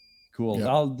 Cool.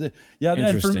 Yeah. And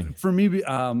Interesting. for me,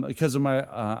 because of my,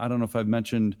 I don't know if I've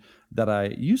mentioned that I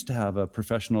used to have a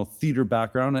professional theater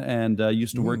background and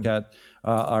used to work at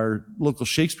our local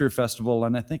Shakespeare festival,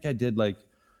 and I think I did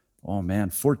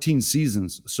 14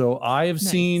 seasons. So I have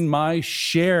seen my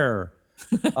share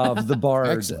of the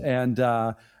bard,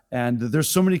 and there's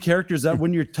so many characters that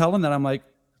when you're telling that, I'm like,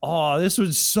 oh, this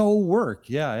would so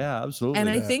work. Yeah, absolutely. And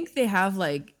I think they have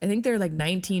there are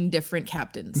 19 different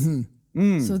captains.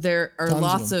 So there are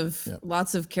lots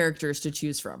of characters to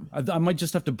choose from. I might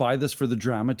just have to buy this for the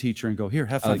drama teacher and go, here,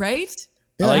 have fun. Right?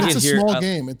 Yeah, like it's it a here. small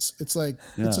game. It's like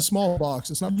it's a small box.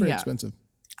 It's not very expensive.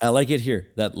 I like it here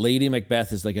that Lady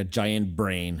Macbeth is like a giant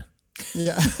brain.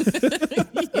 Yeah.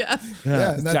 Yeah.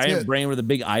 Yeah. And that's Giant it. brain with a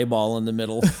big eyeball in the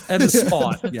middle. And a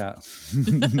spot. Yeah.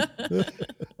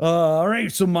 All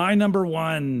right. So my number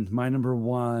one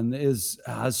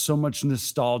has so much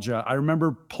nostalgia. I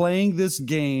remember playing this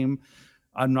game.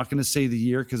 I'm not going to say the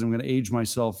year because I'm going to age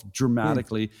myself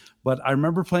dramatically, but I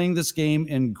remember playing this game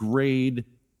in grade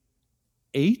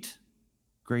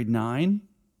 9.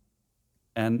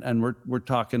 and we're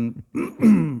talking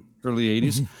early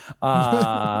 80s,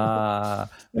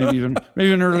 maybe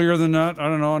even earlier than that. I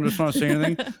don't know. I just want to say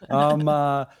anything.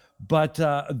 But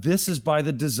this is by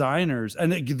the designers,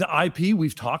 and the IP.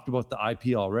 We've talked about the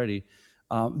IP already.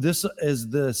 This is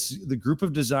the group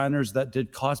of designers that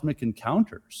did Cosmic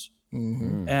Encounters,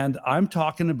 and I'm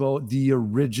talking about the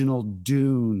original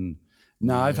Dune.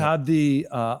 Now, I've had the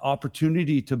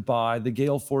opportunity to buy the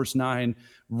Gale Force 9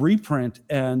 reprint,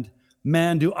 and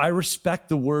man, do I respect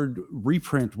the word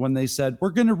reprint when they said,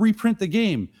 we're going to reprint the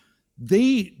game.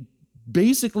 They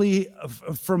basically,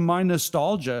 from my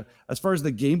nostalgia, as far as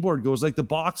the game board goes, like the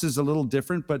box is a little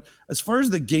different, but as far as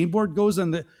the game board goes,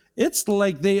 and it's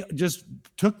like they just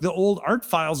took the old art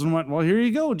files and went, well, here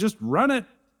you go, just run it.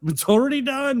 It's already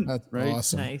done. That's right?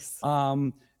 awesome. Nice.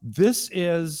 This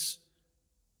is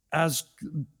as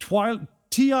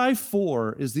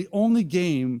TI4 is the only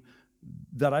game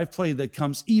that I've played that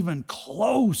comes even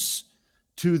close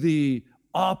to the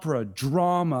opera,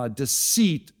 drama,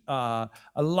 deceit,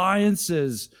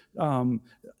 alliances,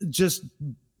 just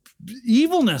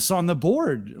evilness on the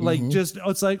board. Like just,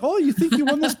 it's like, oh, you think you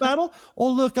won this battle? Oh,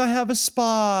 look, I have a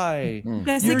spy.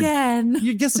 Guess again.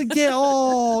 You guess again.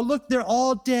 Oh, look, they're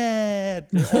all dead.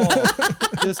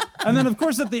 And then, of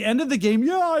course, at the end of the game,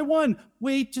 yeah, I won.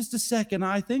 Wait just a second.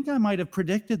 I think I might have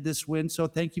predicted this win, so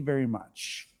thank you very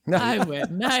much. I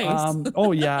win. Nice.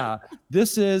 Oh, yeah.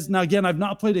 This is, now again, I've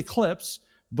not played Eclipse,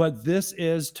 but this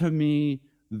is, to me,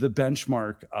 the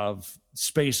benchmark of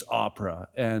space opera.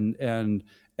 And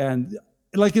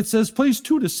like it says, plays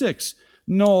 2 to 6.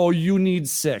 No, you need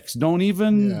 6. Don't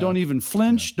even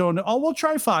flinch. We'll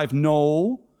try 5.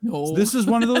 No. This is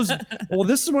one of those. Well,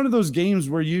 this is one of those games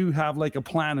where you have like a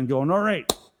plan and going, all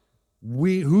right,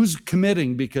 who's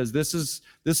committing, because this is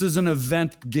an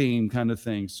event game kind of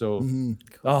thing. So,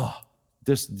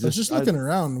 this I was just looking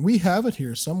around. We have it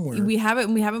here somewhere. We have it,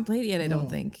 and we haven't played it yet. I don't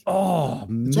think. Oh,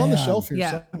 it's on the shelf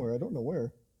here somewhere. I don't know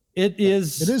where. It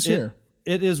is. It is here.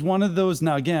 It is one of those.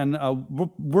 Now, again,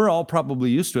 we're all probably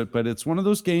used to it, but it's one of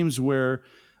those games where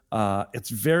it's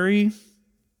very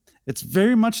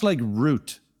much like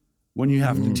Root when you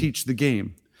have to teach the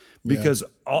game, because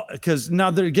now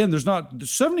there's not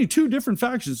 72 different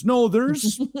factions. No,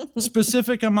 there's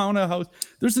specific amount of house.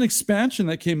 There's an expansion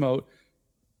that came out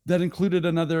that included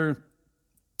another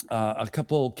a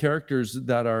couple characters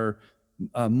that are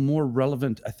more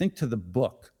relevant, I think, to the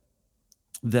book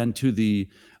than to the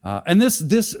and this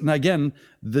and again,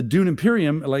 the Dune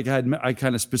Imperium, like I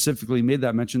kind of specifically made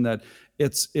that mention that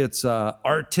its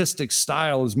artistic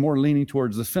style is more leaning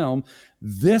towards the film.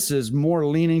 This is more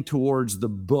leaning towards the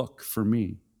book for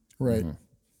me, right?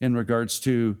 In regards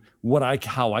to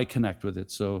how I connect with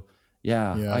it. So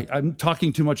I'm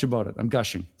talking too much about it. I'm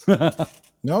gushing.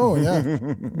 No, yeah,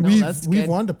 we've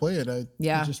wanted to play it. We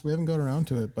haven't got around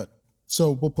to it, but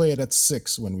so we'll play it at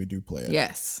 6 when we do play it.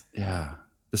 Yes. Yeah.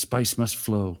 The spice must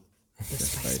flow.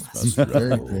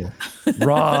 Very cool.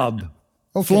 Rob.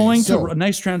 Okay, to a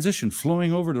nice transition.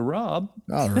 Flowing over to Rob.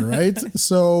 All right.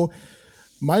 So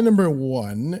my number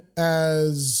 1,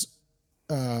 as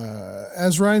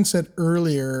Ryan said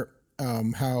earlier,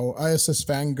 how ISS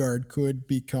Vanguard could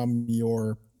become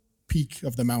your peak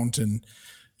of the mountain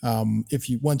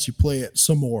once you play it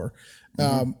some more.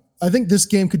 I think this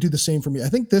game could do the same for me. I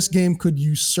think this game could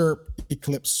usurp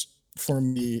Eclipse for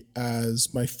me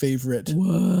as my favorite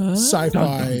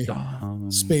sci-fi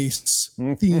space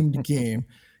themed game,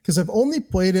 because I've only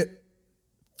played it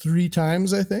 3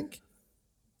 times, I think.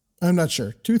 I'm not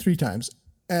sure, 2-3 times,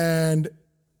 and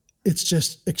it's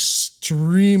just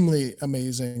extremely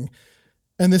amazing.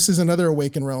 And this is another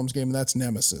Awaken Realms game, and that's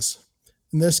Nemesis.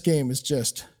 And this game is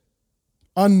just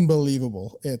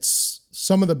unbelievable. It's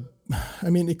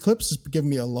Eclipse has given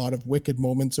me a lot of wicked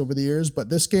moments over the years, but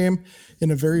this game,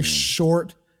 in a very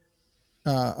short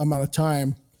amount of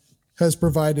time, has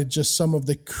provided just some of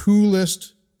the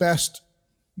coolest, best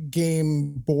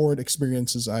game board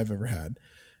experiences I've ever had.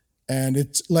 And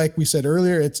it's like we said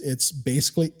earlier, it's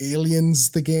basically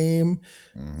Aliens, the game.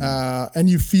 And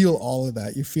you feel all of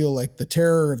that. You feel like the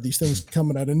terror of these things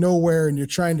coming out of nowhere, and you're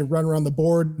trying to run around the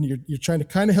board, and you're trying to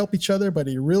kind of help each other, but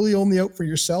you're really only out for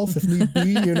yourself if need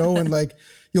be, and like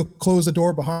you'll close the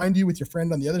door behind you with your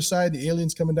friend on the other side, the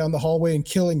alien's coming down the hallway and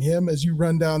killing him as you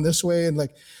run down this way, and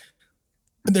like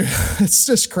it's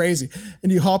just crazy.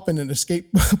 And you hop in an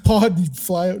escape pod, you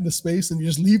fly out into space, and you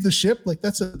just leave the ship. Like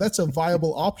that's a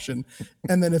viable option.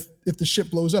 And then if the ship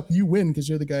blows up, you win because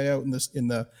you're the guy out in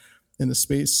the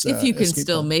space. If you can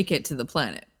still make it to the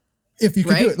planet. If you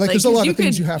can do it, like there's a lot of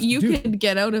things you have to do. You could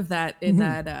get out of that in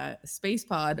that space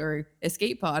pod or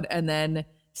escape pod, and then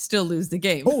still lose the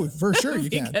game. Oh, for sure you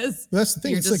can. Because That's the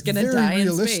thing. you're It's just like gonna die very in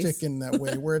realistic space. in that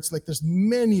way, where it's like there's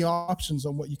many options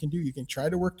on what you can do. You can try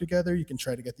to work together. You can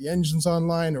try to get the engines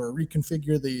online or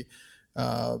reconfigure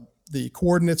the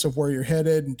coordinates of where you're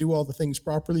headed and do all the things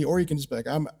properly. Or you can just be like,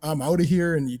 I'm out of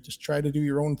here, and you just try to do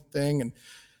your own thing,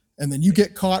 and then you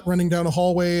get caught running down a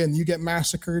hallway and you get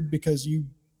massacred because you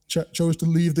chose to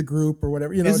leave the group or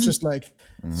whatever. You know, it's just like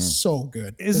so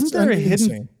good. Isn't It's there a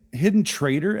insane. hidden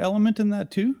traitor element in that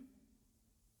too?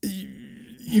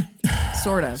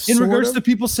 Sort of. In Sort regards of. to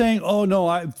people saying, "Oh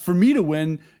no, for me to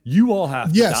win, you all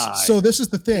have to die." Yes. So this is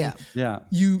the thing. Yeah.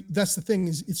 yeah, That's the thing,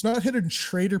 is it's not hidden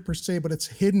traitor per se, but it's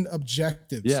hidden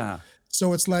objectives. yeah,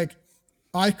 So it's like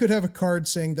I could have a card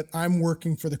saying that I'm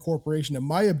working for the corporation and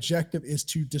my objective is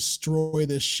to destroy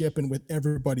this ship and with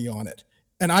everybody on it.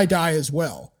 And I die as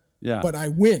well. yeah. But I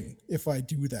win if I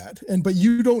do that. But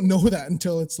you don't know that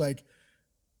until it's like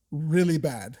really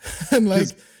bad. And like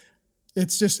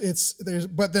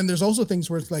but then there's also things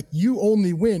where it's like you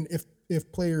only win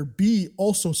if player B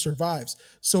also survives.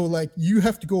 So like you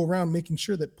have to go around making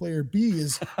sure that player B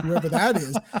is whoever that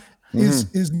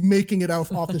is making it off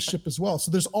the ship as well.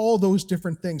 So there's all those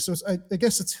different things. So I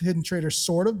guess it's hidden traitor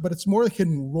sort of, but it's more like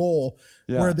hidden role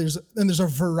where there's a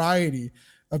variety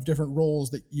of different roles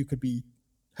that you could be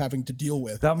having to deal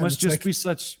with. That And must it's just like, be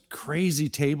such crazy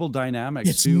table dynamics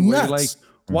It's too. Where you're nuts. like,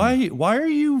 why are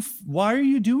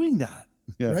you doing that?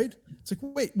 Yeah. right? It's like,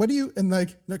 wait, what do you? And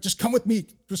like, no, just come with me.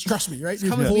 Just trust me, right? You're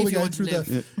come with me holding if you on want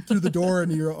to through the door,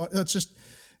 and you're.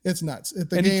 It's nuts.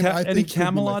 The Any, game. I any think would be my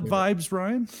Camelot favorite. vibes,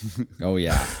 Ryan? Oh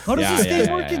yeah. How does Yeah, this yeah, game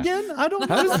yeah, work yeah. again? I don't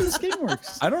know how this game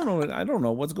works. I don't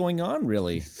know what's going on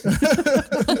really.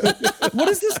 What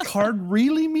does this card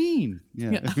really mean?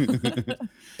 Yeah.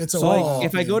 It's a So all.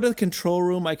 if I go to the control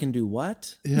room, I can do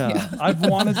what? Yeah. I've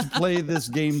wanted to play this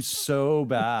game so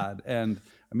bad. And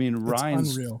I mean, it's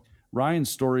unreal. Ryan's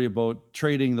story about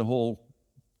trading the whole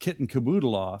kit and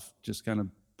caboodle off just kind of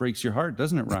breaks your heart,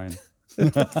 doesn't it, Ryan?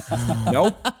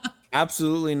 Nope,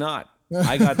 absolutely not.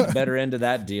 I got the better end of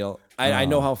that deal. I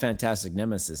know how fantastic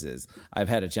Nemesis is. I've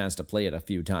had a chance to play it a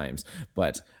few times,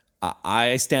 but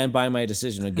I stand by my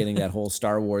decision of getting that whole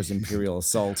Star Wars Imperial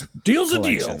Assault. Deal's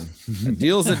collection. A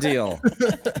deal's a deal.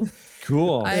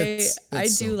 Cool. I It's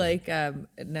do so like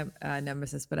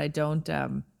Nemesis, but I don't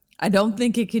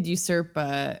think it could usurp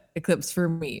Eclipse for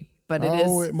me. But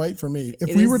it might for me. If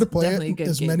it we were is to play definitely a it good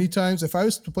as game. many times, if I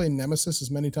was to play Nemesis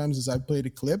as many times as I've played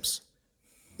Eclipse,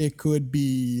 it could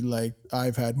be like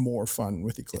I've had more fun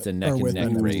with Eclipse. It's a neck or and with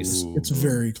neck Nemesis. race. It's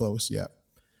very close. Yeah.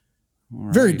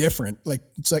 All Very right. different. Like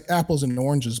it's like apples and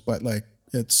oranges, but like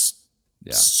it's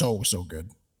Yeah. so good.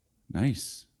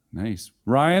 Nice.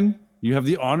 Ryan, you have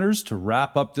the honors to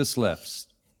wrap up this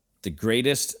list. The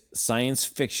greatest science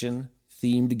fiction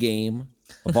themed game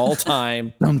of all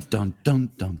time, Dun, dun,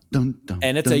 dun, dun, dun, dun,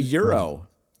 and it's dun, a Euro.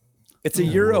 It's a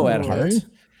Euro at heart, Okay.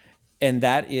 and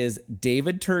that is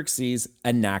David Turksy's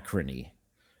Anachrony.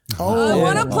 I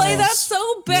want to Oh, play that nice.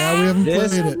 so Yeah, bad. we haven't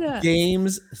This played it.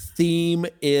 game's theme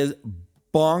is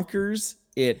bonkers.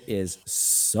 It is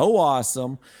so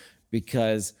awesome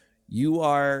because you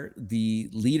are the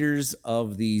leaders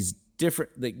of these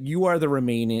different. You are the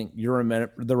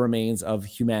remains of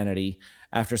humanity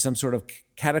after some sort of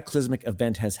cataclysmic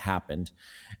event has happened,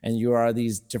 and you are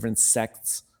these different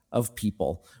sects of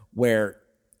people where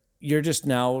you're just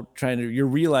now you're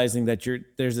realizing that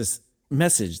there's this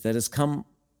message that has come,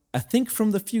 I think,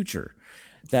 from the future,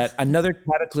 that another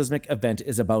cataclysmic event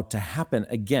is about to happen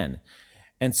again.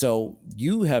 And so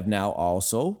you have now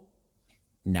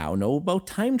know about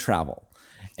time travel,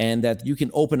 and that you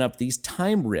can open up these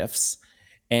time rifts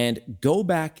and go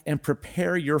back and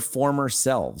prepare your former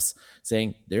selves,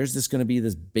 saying, there's going to be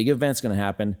this big event's going to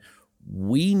happen.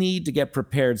 We need to get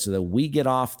prepared so that we get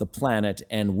off the planet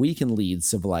and we can lead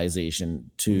civilization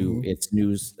to its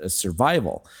new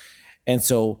survival. And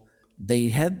so they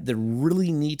had the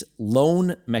really neat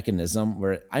loan mechanism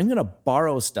where I'm going to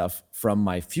borrow stuff from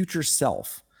my future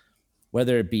self,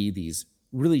 whether it be these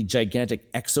really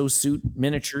gigantic exosuit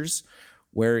miniatures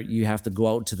where you have to go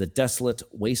out to the desolate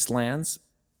wastelands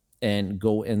and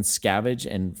go and scavenge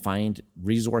and find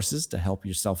resources to help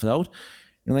yourself out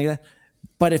and like that.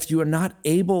 But if you are not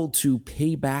able to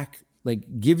pay back,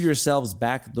 like give yourselves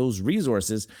back those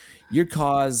resources, you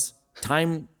cause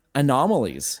time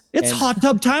anomalies. It's And- Hot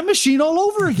Tub Time Machine all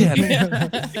over again.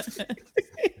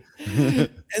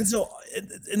 and so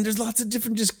and there's lots of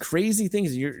different just crazy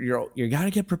things. You got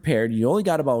to get prepared. You only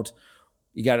got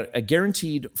a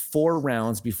guaranteed 4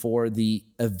 rounds before the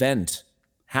event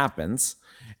happens,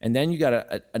 and then you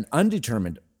got an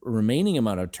undetermined remaining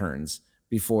amount of turns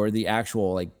before the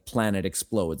actual like planet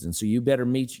explodes. And so you better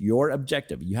meet your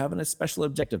objective. You have a special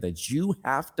objective that you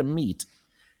have to meet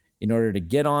in order to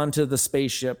get onto the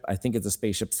spaceship. I think it's a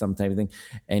spaceship, some type of thing,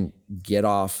 and get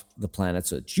off the planet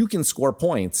so that you can score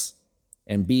points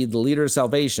and be the leader of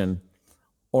salvation,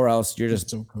 or else you're just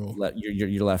so cool.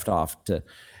 you're left off to.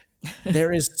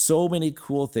 There is so many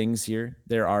cool things here.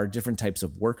 There are different types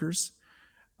of workers.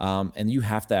 And you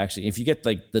have to actually, if you get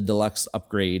like the deluxe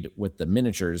upgrade with the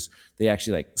miniatures, they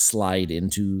actually like slide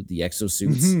into the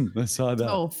exosuits, I saw that.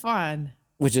 Oh, fun.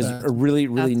 which is a really,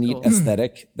 really That's neat cool.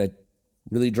 aesthetic that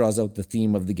really draws out the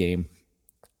theme of the game.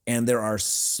 And there are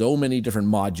so many different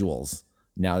modules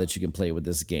now that you can play with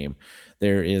this game.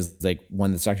 There is like one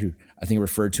that's actually, I think,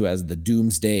 referred to as the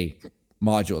Doomsday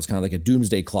module. It's kind of like a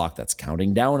doomsday clock that's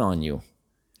counting down on you.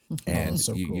 And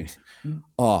so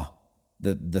cool.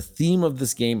 The theme of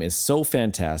this game is so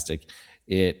fantastic.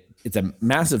 It's a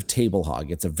massive table hog.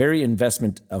 It's a very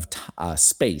investment of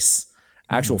space,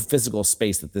 actual physical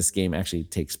space that this game actually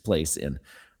takes place in.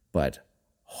 But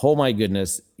oh my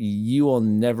goodness, you will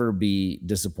never be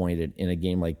disappointed in a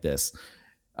game like this.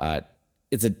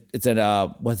 It's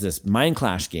what's this? Mind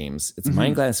Clash games. It's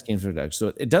Mind Clash games for Dutch.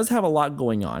 So it does have a lot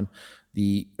going on.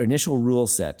 The initial rule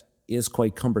set is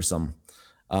quite cumbersome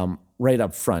right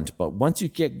up front, but once you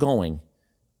get going,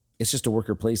 it's just a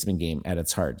worker placement game at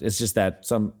its heart. It's just that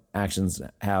some actions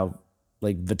have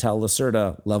like Vital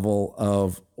Lacerda level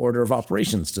of order of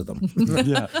operations to them.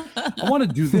 Yeah. I want to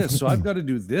do this, so I've got to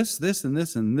do this, this, and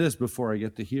this, and this before I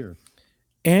get to here.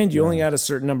 And you only had a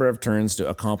certain number of turns to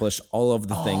accomplish all of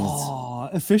the things. Oh,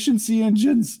 efficiency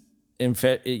engines.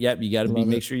 Yep, you got to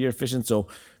make sure you're efficient. So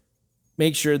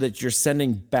make sure that you're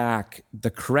sending back the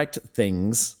correct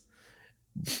things,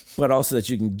 but also that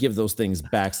you can give those things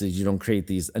back so that you don't create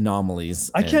these anomalies.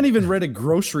 I can't even read a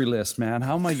grocery list, man.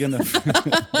 How am I gonna?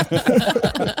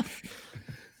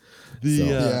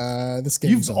 This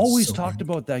game. You've always talked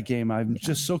about that game. I'm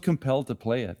just so compelled to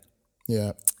play it.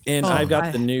 Yeah. And I've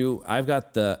got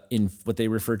what they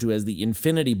refer to as the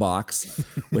Infinity Box,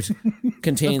 which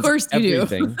contains Of course you do.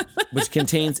 everything, which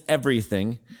contains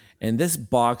everything. And this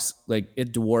box, like,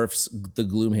 it dwarfs the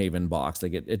Gloomhaven box.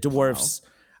 Like it dwarfs.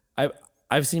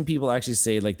 I've seen people actually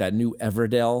say like that new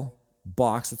Everdell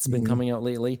box that's been coming out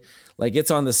lately, like it's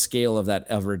on the scale of that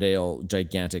Everdell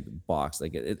gigantic box.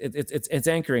 Like it's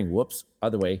anchoring. Whoops,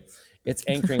 other way. It's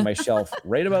anchoring my shelf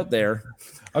right about there.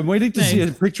 I'm waiting to see a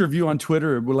picture of you on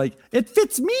Twitter. We're like, it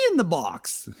fits me in the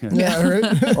box. Yeah. Right.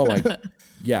 Oh my,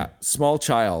 yeah. Small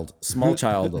child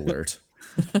alert.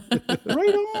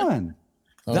 Right on.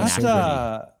 That's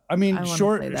so I mean, I wanna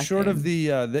short play that of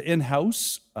the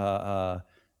in-house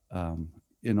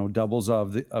doubles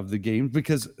of the game,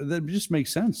 because that just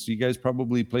makes sense. You guys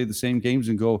probably play the same games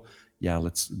and go, yeah,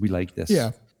 we like this.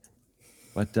 Yeah.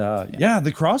 But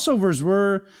the crossovers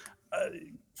were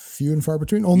Few and far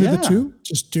between. Only the Yeah. two,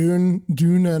 just Dune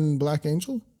and Black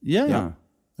Angel. yeah.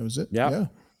 That was it. Yeah. Yeah.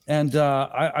 And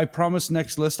I promise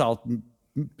next list I'll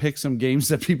pick some games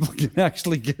that people can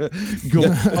actually go.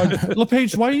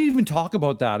 LePage, why do you even talk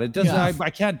about that? It doesn't. I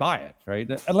can't buy it, right?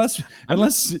 Unless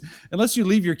you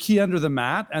leave your key under the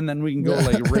mat, and then we can go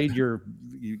like raid your.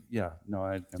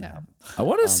 I'm happy. I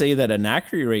want to say that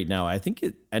Anachrony right now, I think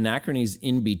Anachrony's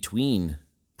in between.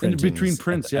 In between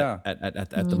printings prints,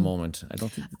 at the moment. I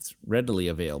don't think it's readily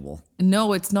available.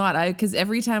 No, it's not. Because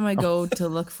every time I go to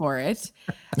look for it,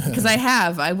 because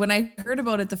when I heard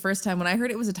about it the first time, when I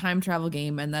heard it was a time travel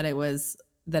game and that it was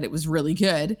really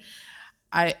good,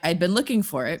 I'd been looking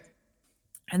for it,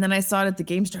 and then I saw it at the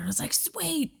game store and I was like,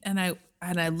 sweet, and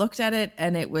I looked at it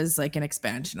and it was like an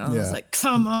expansion. I was like,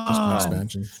 come on.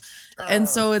 Expansion. And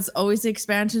so it's always the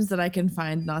expansions that I can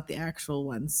find, not the actual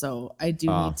ones. So I do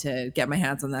need to get my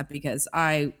hands on that, because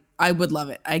I would love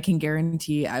it. I can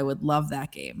guarantee I would love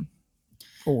that game.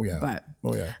 Oh yeah. But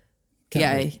Oh yeah.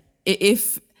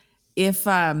 if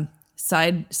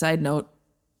side note,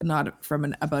 not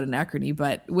about Anachrony,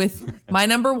 but with my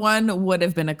number one would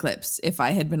have been Eclipse if I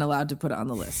had been allowed to put it on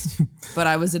the list. But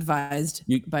I was advised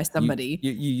by somebody.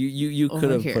 You could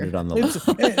over have here. put it on the list.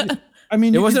 I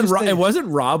mean, It you could wasn't. just say- It wasn't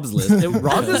Rob's list.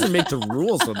 Rob doesn't make the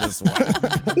rules on this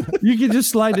one. You can just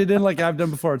slide it in like I've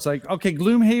done before. It's like, okay,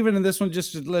 Gloomhaven and this one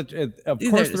just let. Of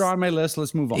course, they're on my list.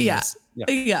 Let's move on. Yeah.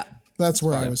 That's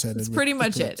where I was headed. It's with pretty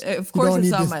much Eclipse. it. Of You course, don't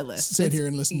it's need on to my list. Sit here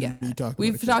and listen to me talk.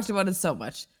 We've about talked about it so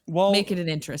much. Well, Make it an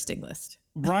interesting list.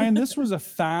 Brian, this was a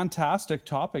fantastic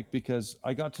topic because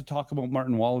I got to talk about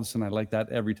Martin Wallace, and I like that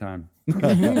every time.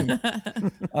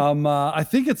 I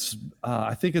think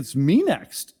it's me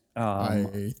next.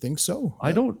 I think so.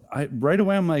 Right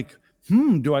away I'm like,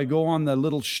 do I go on the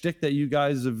little shtick that you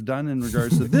guys have done in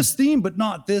regards to this theme, but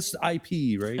not this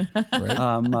IP, right?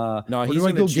 No, or he's do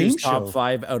I going go to game choose top show?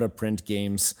 5 out of print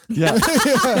games. Yeah,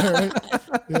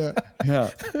 Yeah.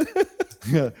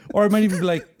 yeah. Or I might even be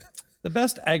like the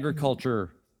best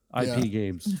agriculture IP Yeah.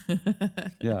 games.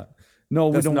 Yeah. No,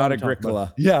 we That's don't not want to talk Agricola.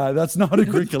 about- Yeah, that's not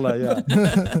Agricola.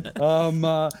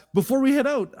 Yeah. Before we head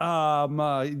out,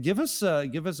 give us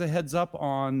a heads up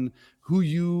on who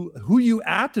you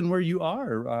at and where you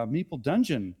are. Meeple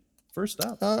Dungeon. First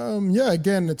up. Yeah,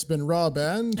 again, it's been Rob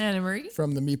and Anna Marie.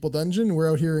 from the Meeple Dungeon.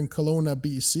 We're out here in Kelowna,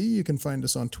 BC. You can find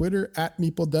us on Twitter at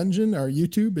Meeple Dungeon. Our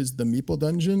YouTube is the Meeple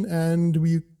Dungeon, and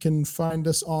you can find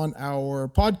us on our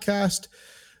podcast,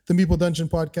 the Meeple Dungeon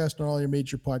podcast, on all your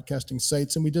major podcasting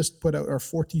sites. And we just put out our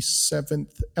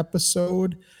 47th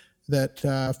episode that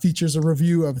features a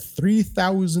review of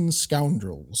 3,000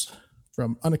 Scoundrels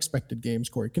from Unexpected Games,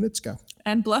 Corey Knitska.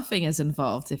 And bluffing is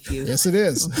involved if you Yes, it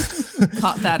is.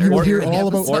 caught that You'll earlier. hear in the all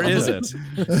about- episode. Or is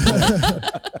it?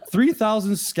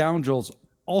 3,000 Scoundrels,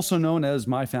 also known as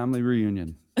My Family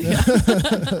Reunion.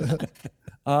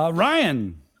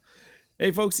 Ryan.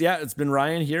 Hey folks, yeah, it's been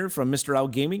Ryan here from Mr. Owl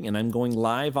Gaming, and I'm going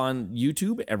live on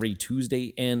YouTube every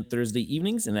Tuesday and Thursday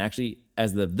evenings. And actually,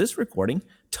 as of this recording,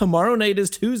 tomorrow night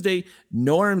is Tuesday.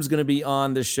 Norm's going to be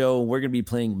on the show. We're going to be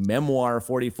playing Memoir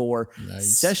 44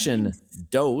 Session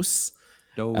Dose.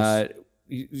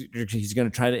 He's going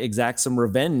to try to exact some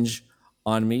revenge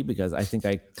on me because I think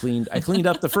I cleaned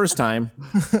up the first time.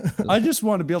 I just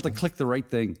want to be able to click the right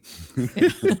thing.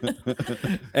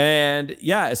 And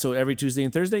yeah, so every Tuesday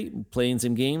and Thursday, playing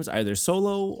some games, either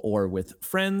solo or with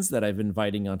friends that I've been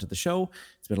inviting onto the show.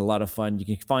 It's been a lot of fun. You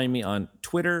can find me on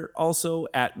Twitter also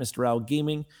at Mr. Owl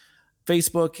Gaming,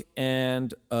 Facebook,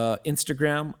 and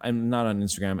Instagram. I'm not on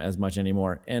Instagram as much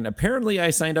anymore. And apparently I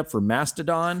signed up for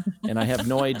Mastodon, and I have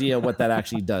no idea what that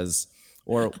actually does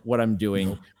or what I'm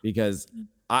doing because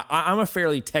I'm a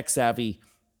fairly tech savvy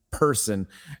person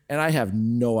and I have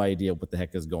no idea what the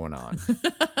heck is going on.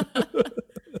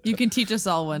 You can teach us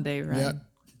all one day, right? Yeah.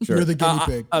 You're the guinea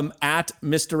pig. I'm at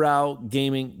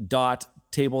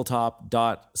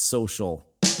MrOwlGaming.tabletop.social.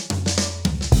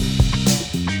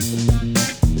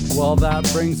 Well, that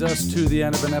brings us to the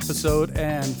end of an episode,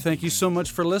 and thank you so much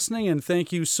for listening, and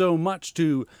thank you so much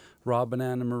to Rob and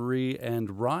Anna Marie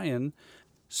and Ryan.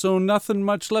 So nothing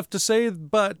much left to say,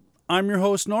 but I'm your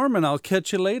host, Norm, and I'll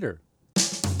catch you later.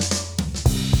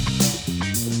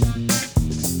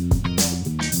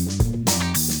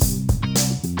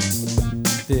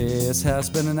 This has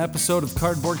been an episode of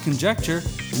Cardboard Conjecture,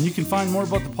 and you can find more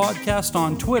about the podcast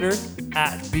on Twitter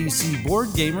at BC Board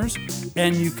Gamers,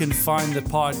 and you can find the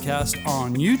podcast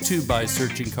on YouTube by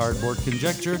searching Cardboard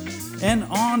Conjecture, and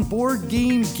on Board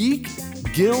Game Geek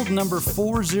Guild number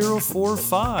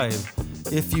 4045.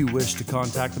 If you wish to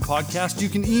contact the podcast, you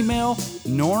can email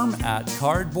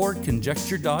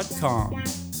norm@cardboardconjecture.com.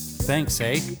 Thanks,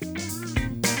 eh?